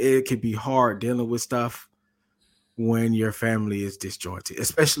 and it can be hard dealing with stuff when your family is disjointed,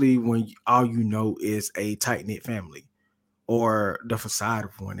 especially when all you know is a tight-knit family, or the facade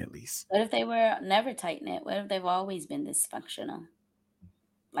of one at least. What if they were never tight-knit? What if they've always been dysfunctional?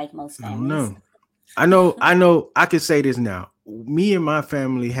 Like most families. I know. I can say this now. Me and my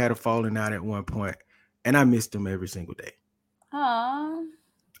family had a falling out at one point, and I missed them every single day. Aww.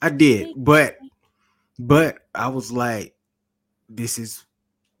 I did, but I was like,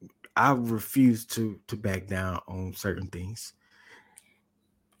 I refuse to back down on certain things.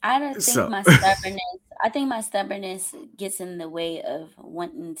 I don't think my stubbornness. I think my stubbornness gets in the way of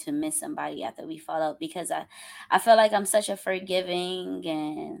wanting to miss somebody after we fall out, because I feel like I'm such a forgiving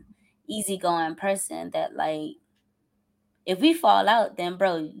and easygoing person that, like, If we fall out, then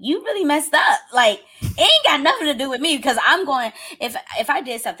bro, you really messed up. Like, it ain't got nothing to do with me, because I'm going, if I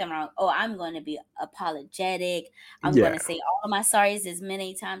did something wrong, I'm going to be apologetic. I'm going to say all of my sorries as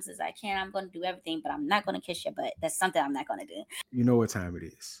many times as I can. I'm going to do everything, but I'm not going to kiss your butt. That's something I'm not going to do. You know what time it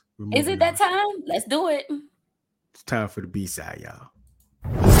is. Is it that time? Let's do it. It's time for the B-side, y'all.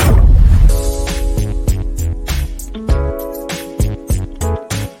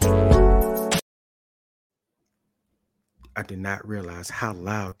 I did not realize how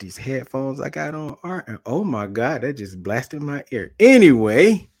loud these headphones I got on are. And oh my God, that just blasted my ear.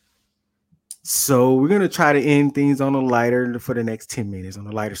 Anyway, so we're going to try to end things on a lighter for the next 10 minutes, on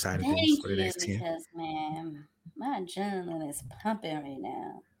the lighter side of things for the next 10. Because, man, my adrenaline is pumping right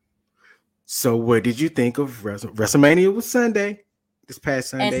now. So what did you think of WrestleMania? Was Sunday, this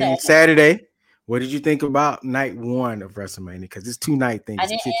past Sunday and Saturday. What did you think about night one of WrestleMania? Because this 2-night thing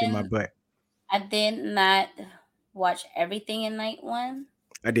is kicking my butt. I did not watch everything in night one.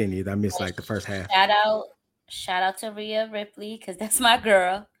 I didn't either. I missed like the first half. Shout out to Rhea Ripley, because that's my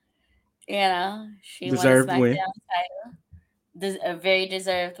girl. You know, she deserved won a win. title. A very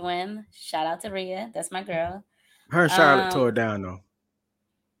deserved win. Shout out to Rhea. That's my girl. Her and Charlotte tore it down though.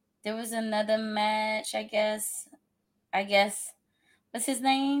 There was another match, I guess. What's his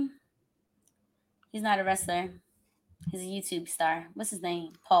name? He's not a wrestler. He's a YouTube star. What's his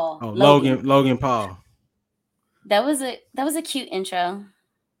name? Paul. Oh, Logan Paul. That was a cute intro.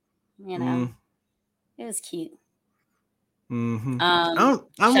 You know, It was cute. Mm-hmm. Shout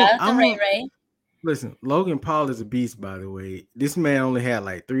out to Ray Ray. Listen, Logan Paul is a beast, by the way. This man only had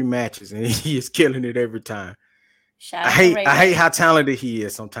like 3 matches, and he is killing it every time. I hate how talented he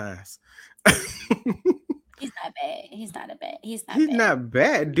is sometimes. He's not bad. He's not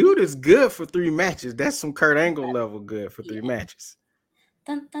bad. Dude is good for 3 matches. That's some Kurt Angle level good for 3 matches.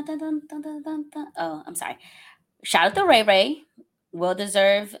 Dun, dun, dun, dun, dun, dun, dun, dun. Oh, I'm sorry. Shout out to Ray Ray.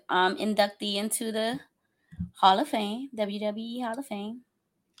 Well-deserved inductee into the Hall of Fame, WWE Hall of Fame.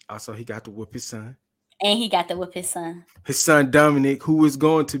 Also, he got to whoop his son. And he got to whoop his son. His son, Dominic, who is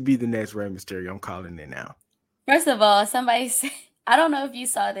going to be the next Rey Mysterio. I'm calling it now. First of all, somebody said, I don't know if you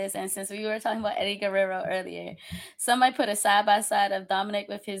saw this, and since we were talking about Eddie Guerrero earlier, somebody put a side-by-side of Dominic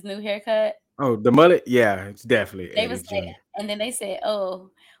with his new haircut. Oh, the mullet? Yeah, it's definitely Eddie Jr. And then they said,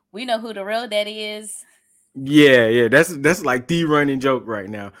 oh, we know who the real daddy is. Yeah, that's like the running joke right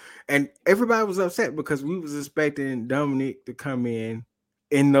now. And everybody was upset because we was expecting Dominic to come in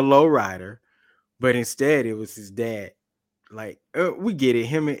the lowrider, but instead it was his dad. Like, we get it.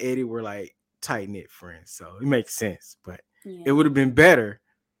 Him and Eddie were like tight-knit friends, so it makes sense. But it would have been better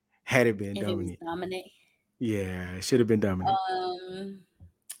had it been Dominic. Yeah, it should have been Dominic.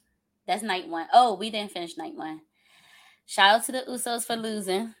 That's night one. Oh, we didn't finish night one. Shout out to the Usos for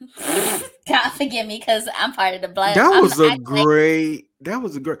losing. God forgive me, because I'm part of the blood. That was a great.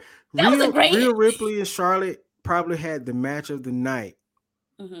 Rhea Ripley and Charlotte probably had the match of the night.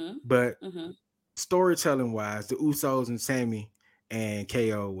 Mm-hmm. But storytelling wise, the Usos and Sammy and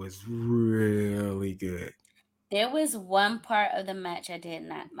KO was really good. There was one part of the match I did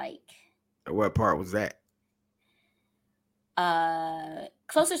not like. What part was that?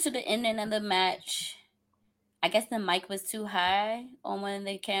 Closer to the ending of the match, I guess the mic was too high on one of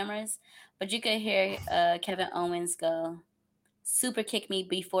the cameras, but you could hear Kevin Owens go, "Super kick me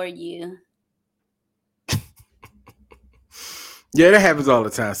before you." Yeah, that happens all the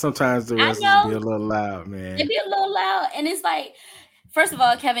time. Sometimes the wrestlers be a little loud, man. They be a little loud, and it's like, first of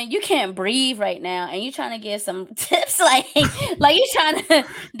all, Kevin, you can't breathe right now, and you're trying to give some tips, like you trying to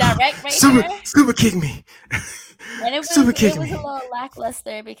direct right now. Super kick me. And it was a little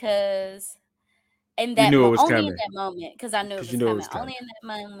lackluster because only in that moment, because I knew it was coming. Only in that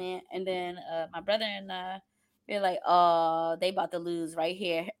moment, and then my brother and I were like, "Oh, they about to lose right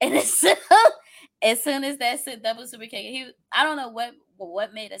here." And as soon as that double super kick, I don't know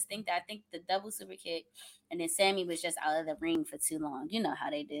what made us think that. I think the double super kick, and then Sammy was just out of the ring for too long. You know how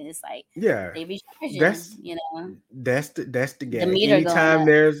they do. It's like they recharging. That's the gap.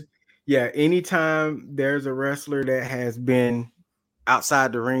 Anytime there's a wrestler that has been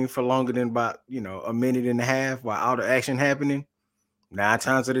outside the ring for longer than about a minute and a half while all the action happening, 9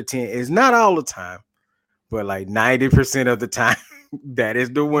 times out of 10, it's not all the time, but like 90% of the time, that is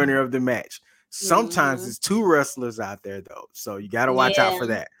the winner of the match. Sometimes it's 2 wrestlers out there though, so you got to watch out for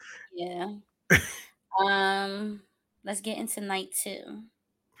that. Yeah. Let's get into night 2.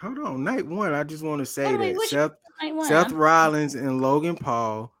 Hold on, night 1. I just want to say that Seth Rollins and Logan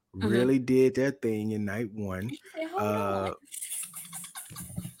Paul really did their thing in night 1.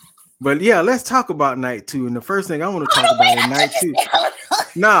 But yeah, let's talk about night 2. And the first thing I want to talk about in night 2.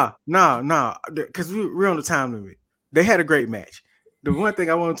 Nah, because we're on the time limit. They had a great match. The one thing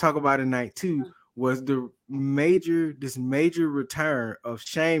I want to talk about tonight too was this major return of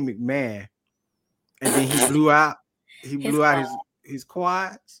Shane McMahon, and then he blew out his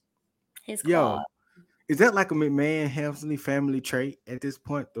quads. His Yo, quad. is that like a McMahon Helmsley family trait at this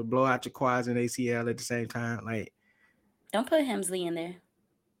point to blow out your quads and ACL at the same time? Like, don't put Helmsley in there.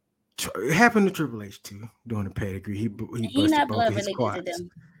 It happened to Triple H too during the pedigree. He busted both of his quads.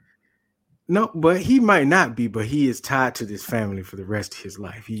 No, but he might not be, but he is tied to this family for the rest of his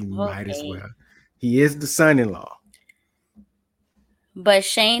life. He might as well. He is the son-in-law. But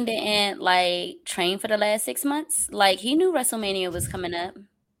Shane didn't like train for the last 6 months. Like he knew WrestleMania was coming up.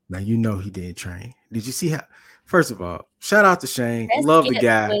 Now you know he didn't train. Did you see how? First of all, shout out to Shane. Love the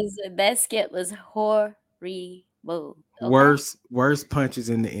guy. That skit was horrible. Okay? Worst punches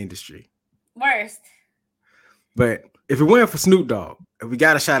in the industry. Worst. But if it went for Snoop Dogg, we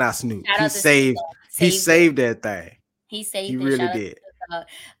gotta shout out Snoop. He saved that thing. He saved it. He really did.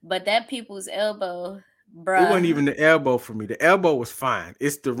 But that people's elbow, bro. It wasn't even the elbow for me. The elbow was fine.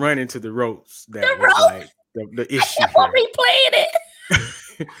 It's the run into the ropes that was like the issue. I kept on replaying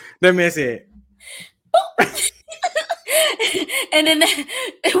it. That man said. And then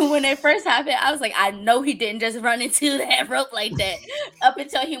when it first happened, I was like, I know he didn't just run into that rope like that. Up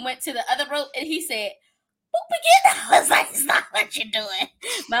until he went to the other rope and he said, "Boop again." I was like, "Stop what you're doing."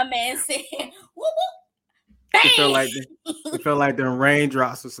 My man said, "Whoop whoop." Bang! It felt like the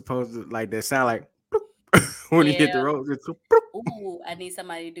raindrops were supposed to like that sound like when he hit the rope. Ooh, I need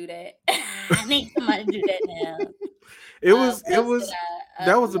somebody to do that. I need somebody to do that now.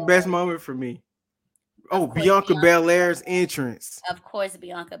 That was the best moment for me. Oh, Bianca Belair's entrance. Of course,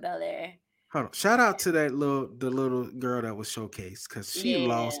 Bianca Belair. Hold on. Shout out to the little girl that was showcased because she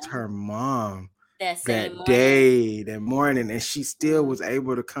lost her mom that morning, and she still was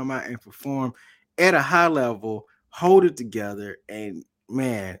able to come out and perform at a high level, hold it together, and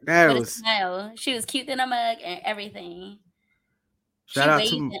man, that was. Smile. She was cute in a mug and everything. Shout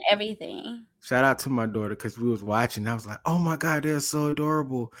out to my daughter because we was watching. I was like, "Oh my God, they're so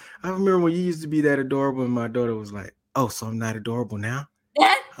adorable." I remember when you used to be that adorable, and my daughter was like, "Oh, so I'm not adorable now?"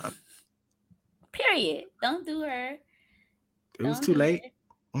 Period. Don't do her. It was too late.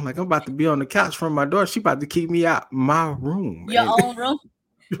 I'm like, I'm about to be on the couch from my daughter. She about to keep me out my room. Your own room,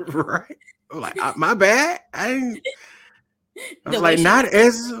 right? I'm like, my bad. I was like, not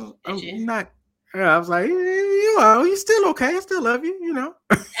as I'm not. I was like, you still okay. I still love you, you know.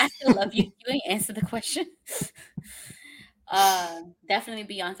 I still love you. You ain't answered the question. Definitely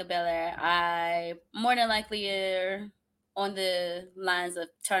Bianca Belair. I more than likely are on the lines of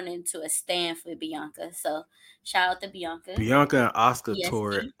turning to a stand for Bianca. So shout out to Bianca. Bianca and Asuka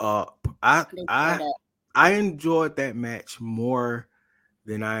tore it up. I enjoyed that match more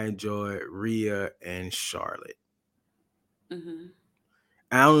than I enjoyed Rhea and Charlotte. Mm-hmm.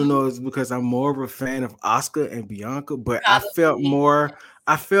 I don't know if it's because I'm more of a fan of Asuka and Bianca, but probably.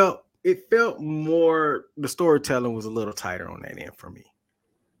 It felt more, the storytelling was a little tighter on that end for me.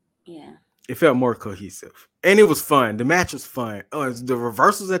 Yeah. It felt more cohesive. And it was fun. The match was fun. The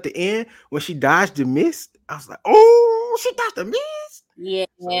reversals at the end, when she dodged the mist, I was like, oh, she dodged the mist? Yeah.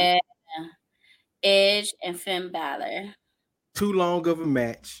 So, Edge and Finn Balor. Too long of a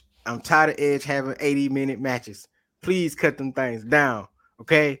match. I'm tired of Edge having 80-minute matches. Please cut them things down.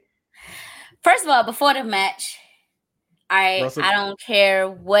 Okay. First of all, before the match, I don't care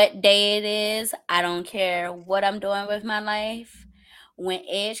what day it is. I don't care what I'm doing with my life. When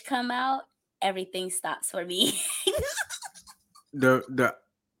Edge come out, everything stops for me. the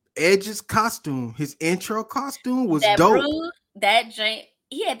Edge's costume, his intro costume was that dope. That drink,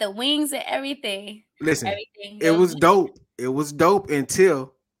 he had the wings and everything. Listen, it was dope. It was dope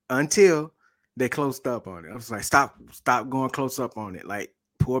until they closed up on it. I was like, stop going close up on it. Like,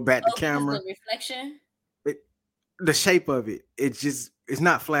 pull back the camera. The reflection? The shape of it, it's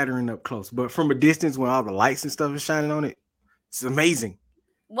not flattering up close. But from a distance, when all the lights and stuff are shining on it, it's amazing.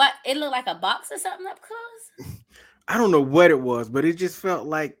 What? It looked like a box or something up close? I don't know what it was, but it just felt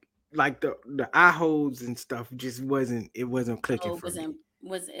like the eye holes and stuff just wasn't clicking for me.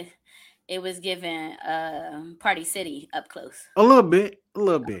 It was given Party City up close. A little bit.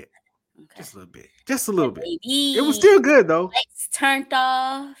 Okay. Just a little bit. It was still good though. Lights turned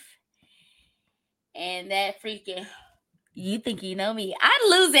off, and that freaking, you think you know me? I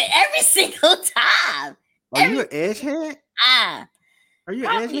lose it every single time. Are you an Edge head? Are you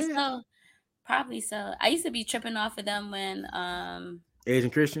an Edge head? So. Probably so. I used to be tripping off of them when Edge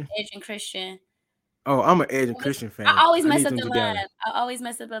and Christian. Oh, I'm an Edge and Christian fan. I always mess up the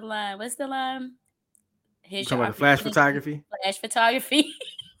line. What's the line? Talking about the flash photography? Flash photography.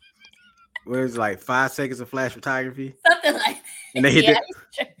 What is it, like 5 seconds of flash photography? Something like that. And they hit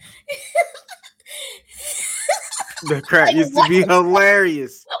the crap Like, used to be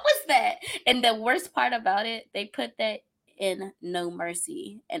hilarious. What was that? And the worst part about it, they put that in No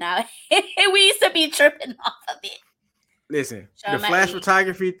Mercy. And we used to be tripping off of it. Listen, the flash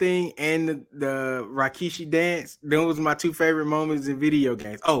photography thing and the Rikishi dance, those were my two favorite moments in video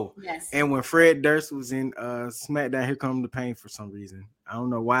games. Oh, yes. And when Fred Durst was in SmackDown Here Come the Pain for some reason. I don't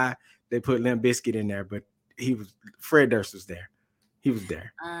know why they put Limp Bizkit in there, but Fred Durst was there. He was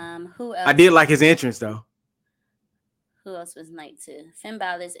there. Who else? I did like his entrance though. Who else was nice too? Finn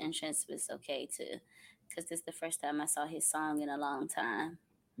Balor's entrance was okay too, because this is the first time I saw his song in a long time.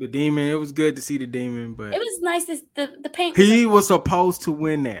 The Demon, it was good to see the Demon, but it was nice. The paint. He was supposed to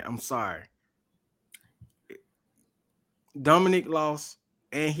win that. I'm sorry. Dominic lost,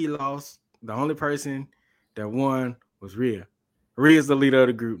 and he lost. The only person that won was Rhea. Rhea's the leader of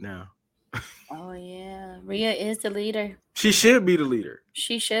the group now. Oh yeah, Rhea is the leader. She should be the leader.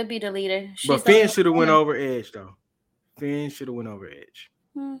 She should be the leader. But Finn should have went over Edge though. Finn should have went over Edge.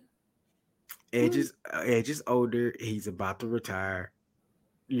 Edge is older. He's about to retire.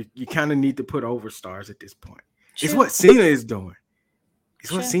 You kind of need to put over stars at this point. True. It's what Cena is doing.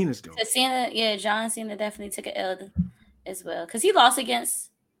 It's what Cena's doing. So John Cena definitely took an L as well because he lost against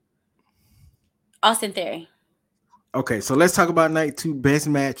Austin Theory. Okay, so let's talk about night 2, best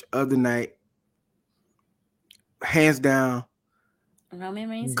match of the night. Hands down, Roman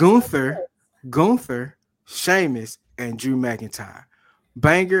Reigns, Gunther, Sheamus, and Drew McIntyre.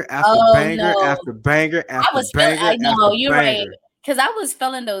 Banger after banger after banger after banger. I know, you're right. Because I was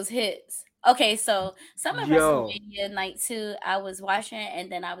feeling those hits. Okay, so some of WrestleMania night 2, I was watching,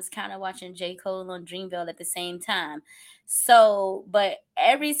 and then I was kind of watching J. Cole on Dreamville at the same time. So, but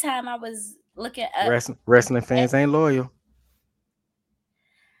every time I was looking at wrestling fans ain't loyal.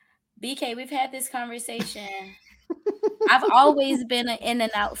 BK, we've had this conversation. I've always been an in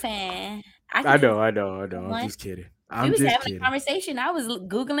and out fan. I know. I'm just kidding. We was having a conversation. I was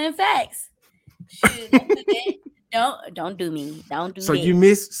Googling facts. Shoot, don't do that. Don't do me. Don't do so that. You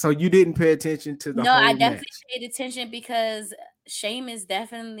missed. So you didn't pay attention to the. No, whole I definitely match. paid attention because Sheamus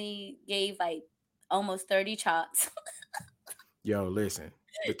definitely gave like almost 30 chops. Yo, listen,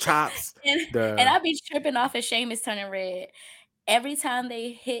 the chops. and I be tripping off of Sheamus turning red. Every time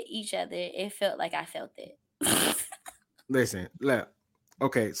they hit each other, it felt like I felt it. Listen, look.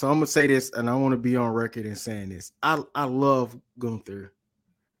 Okay, so I'm gonna say this, and I want to be on record in saying this. I love Gunther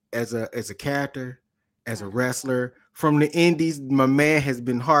as a character. As a wrestler from the indies, my man has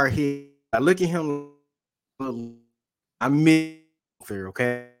been hard hit. I look at him. I miss Gunther,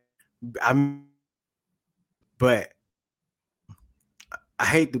 okay? But I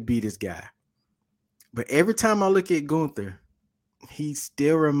hate to be this guy. But every time I look at Gunther, he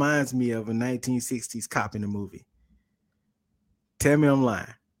still reminds me of a 1960s cop in a movie. Tell me I'm lying.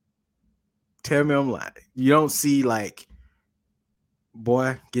 You don't see like,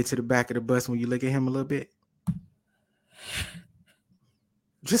 boy, get to the back of the bus when you look at him a little bit.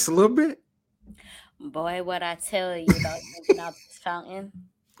 Just a little bit. Boy, what I tell you about drinking out this fountain.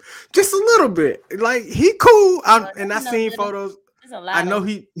 Just a little bit. Like he cool. I seen photos. I know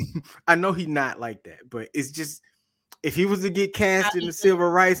he not like that, but it's just if he was to get cast in the Civil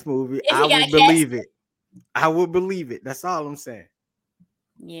Rights movie, I would believe it. I would believe it. That's all I'm saying.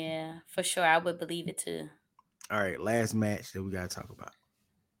 Yeah, for sure. I would believe it too. All right, last match that we gotta talk about.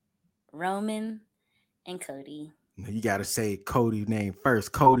 Roman and Cody. You gotta say Cody's name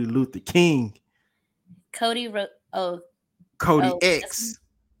first. Cody Luther King. Cody X.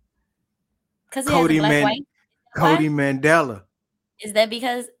 Because he has a black wife. Cody Mandela. Is that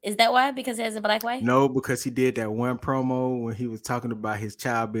why? Because he has a black wife? No, because he did that one promo when he was talking about his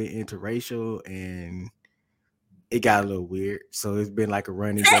child being interracial and it got a little weird. So it's been like a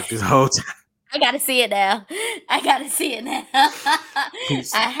running joke this whole time. I gotta see it now. I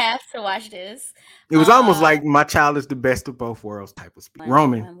have to watch this. It was almost like my child is the best of both worlds type of speech.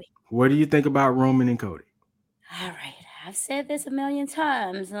 Roman, what do you think about Roman and Cody? All right. I've said this a million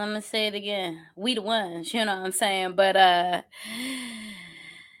times, and I'm gonna say it again. We the ones, you know what I'm saying? But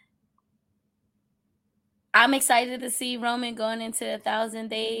I'm excited to see Roman going into 1,000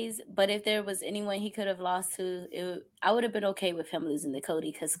 days. But if there was anyone he could have lost to, I would have been okay with him losing to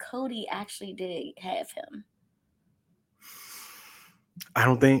Cody because Cody actually did have him. I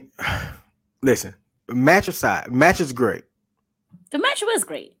don't think. Listen, match aside, match is great. The match was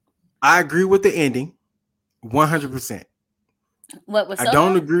great. I agree with the ending, 100%. What was? I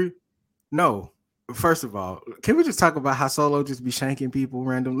don't agree. No. First of all, can we just talk about how Solo just be shanking people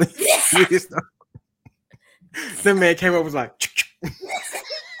randomly? The man came up and was like,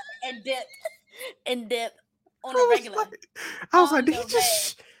 and dip on a regular. I was like, did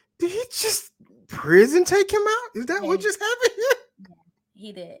he just prison take him out? Is that what just happened here?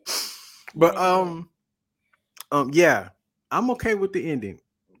 He did. But yeah, I'm okay with the ending.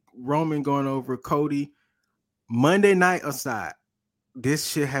 Roman going over Cody. Monday night aside, this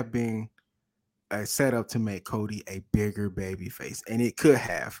should have been a setup to make Cody a bigger baby face, and it could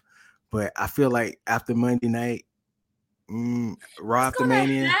have. But I feel like after Monday night, Raw after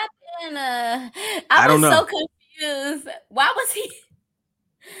Mania, I was so confused. Why was he?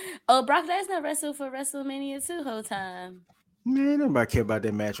 Oh, Brock Lesnar wrestled for WrestleMania 2 whole time. Man, nobody care about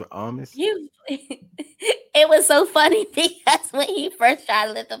that match with Almas. It was so funny because when he first tried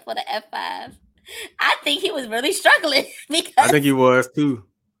to lift up for the F5, I think he was really struggling because I think he was too.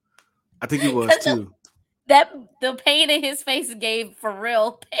 The pain in his face gave for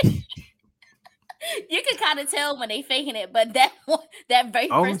real pain. You can kind of tell when they faking it, but that very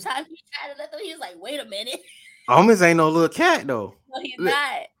first time he tried to lift up, he was like, "Wait a minute." Almas ain't no little cat though. No, he's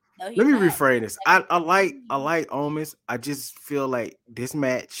not. Let me rephrase this. I like Almas. I just feel like this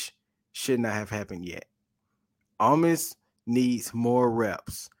match should not have happened yet. Almas needs more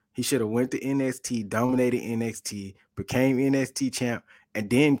reps. He should have went to NXT, dominated NXT, became NXT champ, and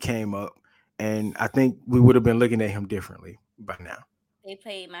then came up. And I think we would have been looking at him differently by now. They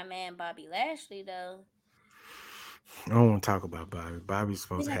played my man Bobby Lashley though. I don't want to talk about Bobby. Bobby's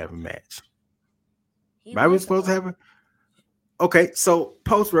supposed to have a match. Bobby's supposed to have a. Okay, so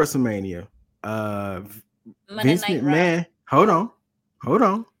post WrestleMania, Vince McMahon. Hold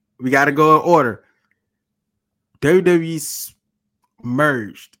on. We got to go in order. WWE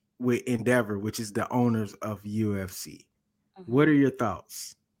merged with Endeavor, which is the owners of UFC. Mm-hmm. What are your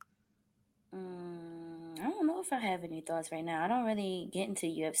thoughts? I don't know if I have any thoughts right now. I don't really get into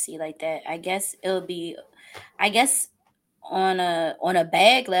UFC like that. I guess on a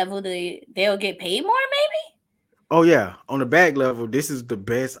bag level, they'll get paid more, maybe. Oh yeah, on a bag level, this is the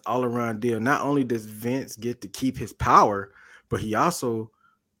best all-around deal. Not only does Vince get to keep his power, but he also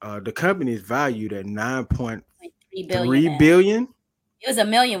the company is valued at $9.3 billion. It was $1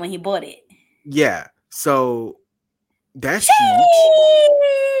 million when he bought it. Yeah, so that's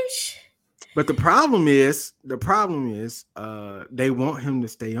huge. But the problem is, they want him to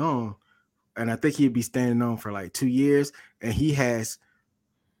stay on, and I think he'd be staying on for like 2 years, and he has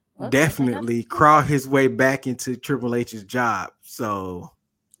definitely crawled his way back into Triple H's job. So,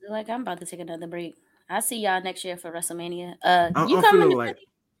 like, I'm about to take another break. I'll see y'all next year for WrestleMania. You coming to Philly?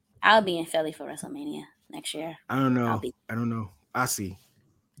 I'll be in Philly for WrestleMania next year. I don't know. I'll see.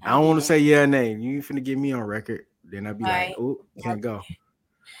 I don't want to say yeah or nay. You ain't finna get me on record. Then I'll be like, oh, can't go.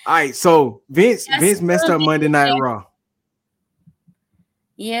 All right, so Vince messed up Monday Night Raw.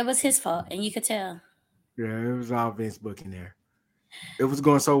 Yeah, it was his fault, and you could tell. Yeah, it was all Vince booking there. It was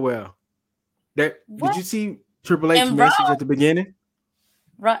going so well. Did you see Triple H's message at the beginning?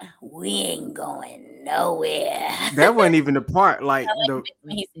 We ain't going nowhere. That wasn't even the part. Like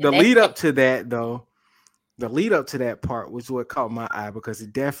the lead up to that, though. The lead up to that part was what caught my eye because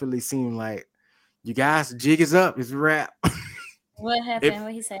it definitely seemed like you guys, jig is up, it's a wrap. What happened?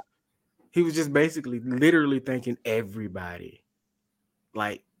 What he said? He was just basically literally thanking everybody.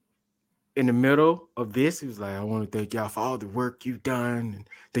 Like in the middle of this, he was like, I want to thank y'all for all the work you've done and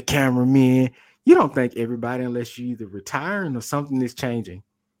the cameramen. You don't thank everybody unless you either retiring or something is changing.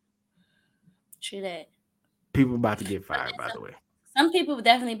 True that. People about to get fired, by the way. Some people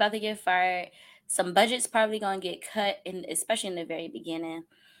definitely about to get fired. Some budgets probably going to get cut, especially in the very beginning.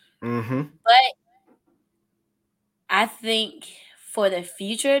 Mm-hmm. But I think for the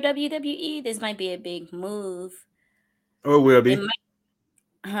future of WWE, this might be a big move. Oh, it will be.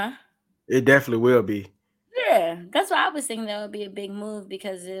 It definitely will be. Yeah, that's what I was thinking. That would be a big move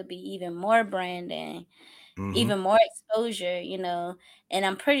because it'll be even more branding, even more exposure, and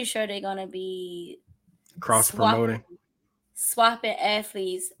I'm pretty sure they're going to be cross-promoting. Swapping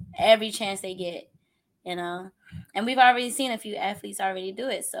athletes every chance they get, and we've already seen a few athletes already do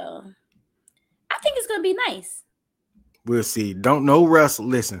it, so I think it's going to be nice. We'll see. Don't know wrestle.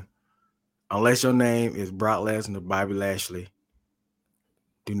 Listen, unless your name is Brock Lesnar or Bobby Lashley,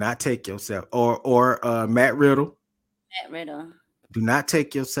 do not take yourself or Matt Riddle. Do not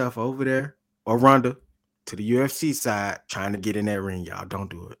take yourself over there or Ronda to the UFC side trying to get in that ring, y'all. Don't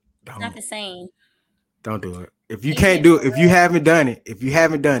do it. It's not the same. Don't do it. If you can't do it, if you haven't done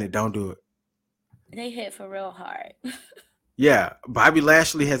it, don't do it. They hit for real hard. Yeah, Bobby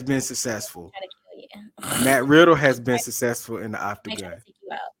Lashley has been successful. Matt Riddle has been successful in the octagon.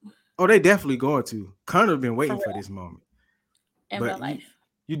 Oh, they definitely going to. Conor been waiting for this moment. In real life.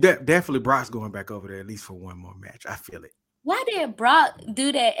 You definitely Brock's going back over there at least for one more match. I feel it. Why did Brock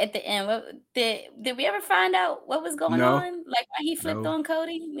do that at the end? What, did we ever find out what was going No, on? Like why he flipped no, on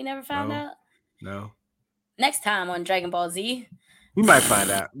Cody? We never found no, out. no. Next time on Dragon Ball Z. We might find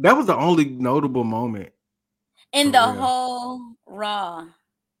out. That was the only notable moment In for the real. whole Raw.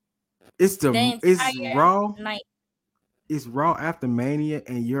 It's The it's entire Raw. night. It's Raw after Mania,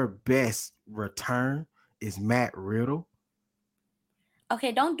 and your best return is Matt Riddle.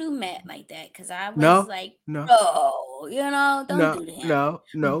 Okay, don't do Matt like that because I was No, like, no, bro, don't no, do him. no,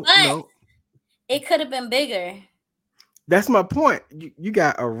 no, But no. it could have been bigger. That's my point. You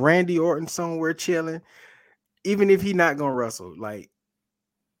got a Randy Orton somewhere chilling, even if he not gonna wrestle. Like,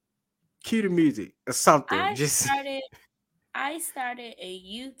 cue the music or something. I Just started I started a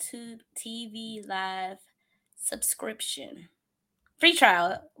YouTube TV live subscription. Free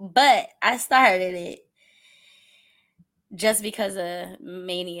trial, but I started it just because of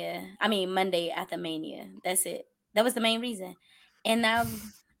Mania. I mean Monday after Mania. That's it. That was the main reason. And I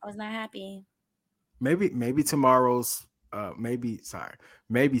was not happy. maybe tomorrow's maybe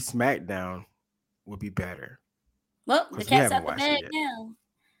SmackDown will be better Well, the because we cat's haven't out the watched it bag yet. now.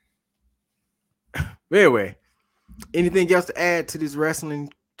 But anyway, anything else to add to this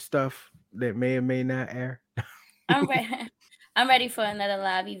wrestling stuff that may or may not air? I'm ready. I'm ready for another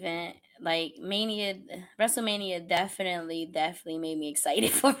live event. Like Mania, WrestleMania definitely made me excited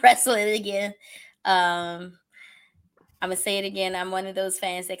for wrestling again. Um, I'm gonna say it again. I'm one of those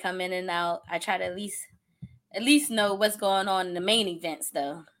fans that come in and out. I try to at least know what's going on in the main events,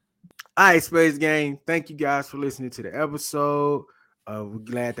 though. All right, Space Gang. Thank you guys for listening to the episode. We're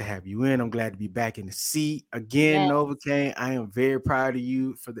glad to have you in. I'm glad to be back in the seat again, Yeah. Novocaine. I am very proud of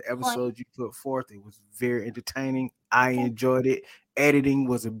you for the Point. episode you put forth. It was very entertaining. I enjoyed it. Editing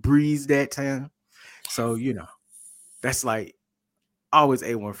was a breeze that time. So, that's like always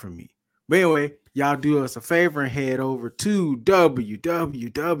A1 for me. But anyway, y'all do us a favor and head over to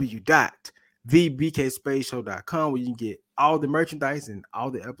www.thebkspaceshow.com where you can get all the merchandise and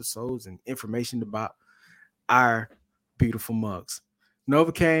all the episodes and information about our beautiful mugs.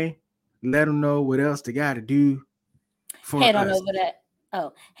 Novocaine, let them know what else they got to do for Head on us. over to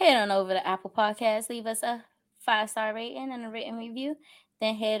head on over to Apple Podcasts. Leave us a 5-star rating and a written review.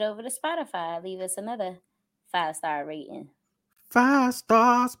 Then head over to Spotify. Leave us another 5-star rating. 5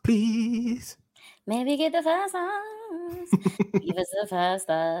 stars, please. Maybe get the 5 stars. Give us the 5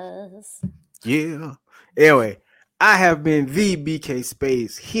 stars. Yeah. Anyway, I have been the BK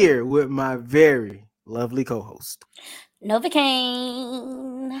Space here with my very lovely co-host,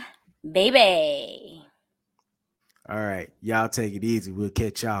 Novocaine, baby. All right, y'all take it easy. We'll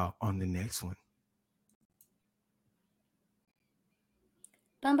catch y'all on the next one.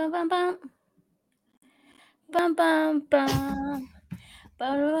 Bum bum bum bum. Bum bum bum.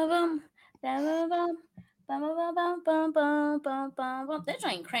 Bum bum bum. Bum bum bum. Bum bum bum bum bum bum bum. That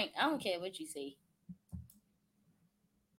joint crank. I don't care what you say.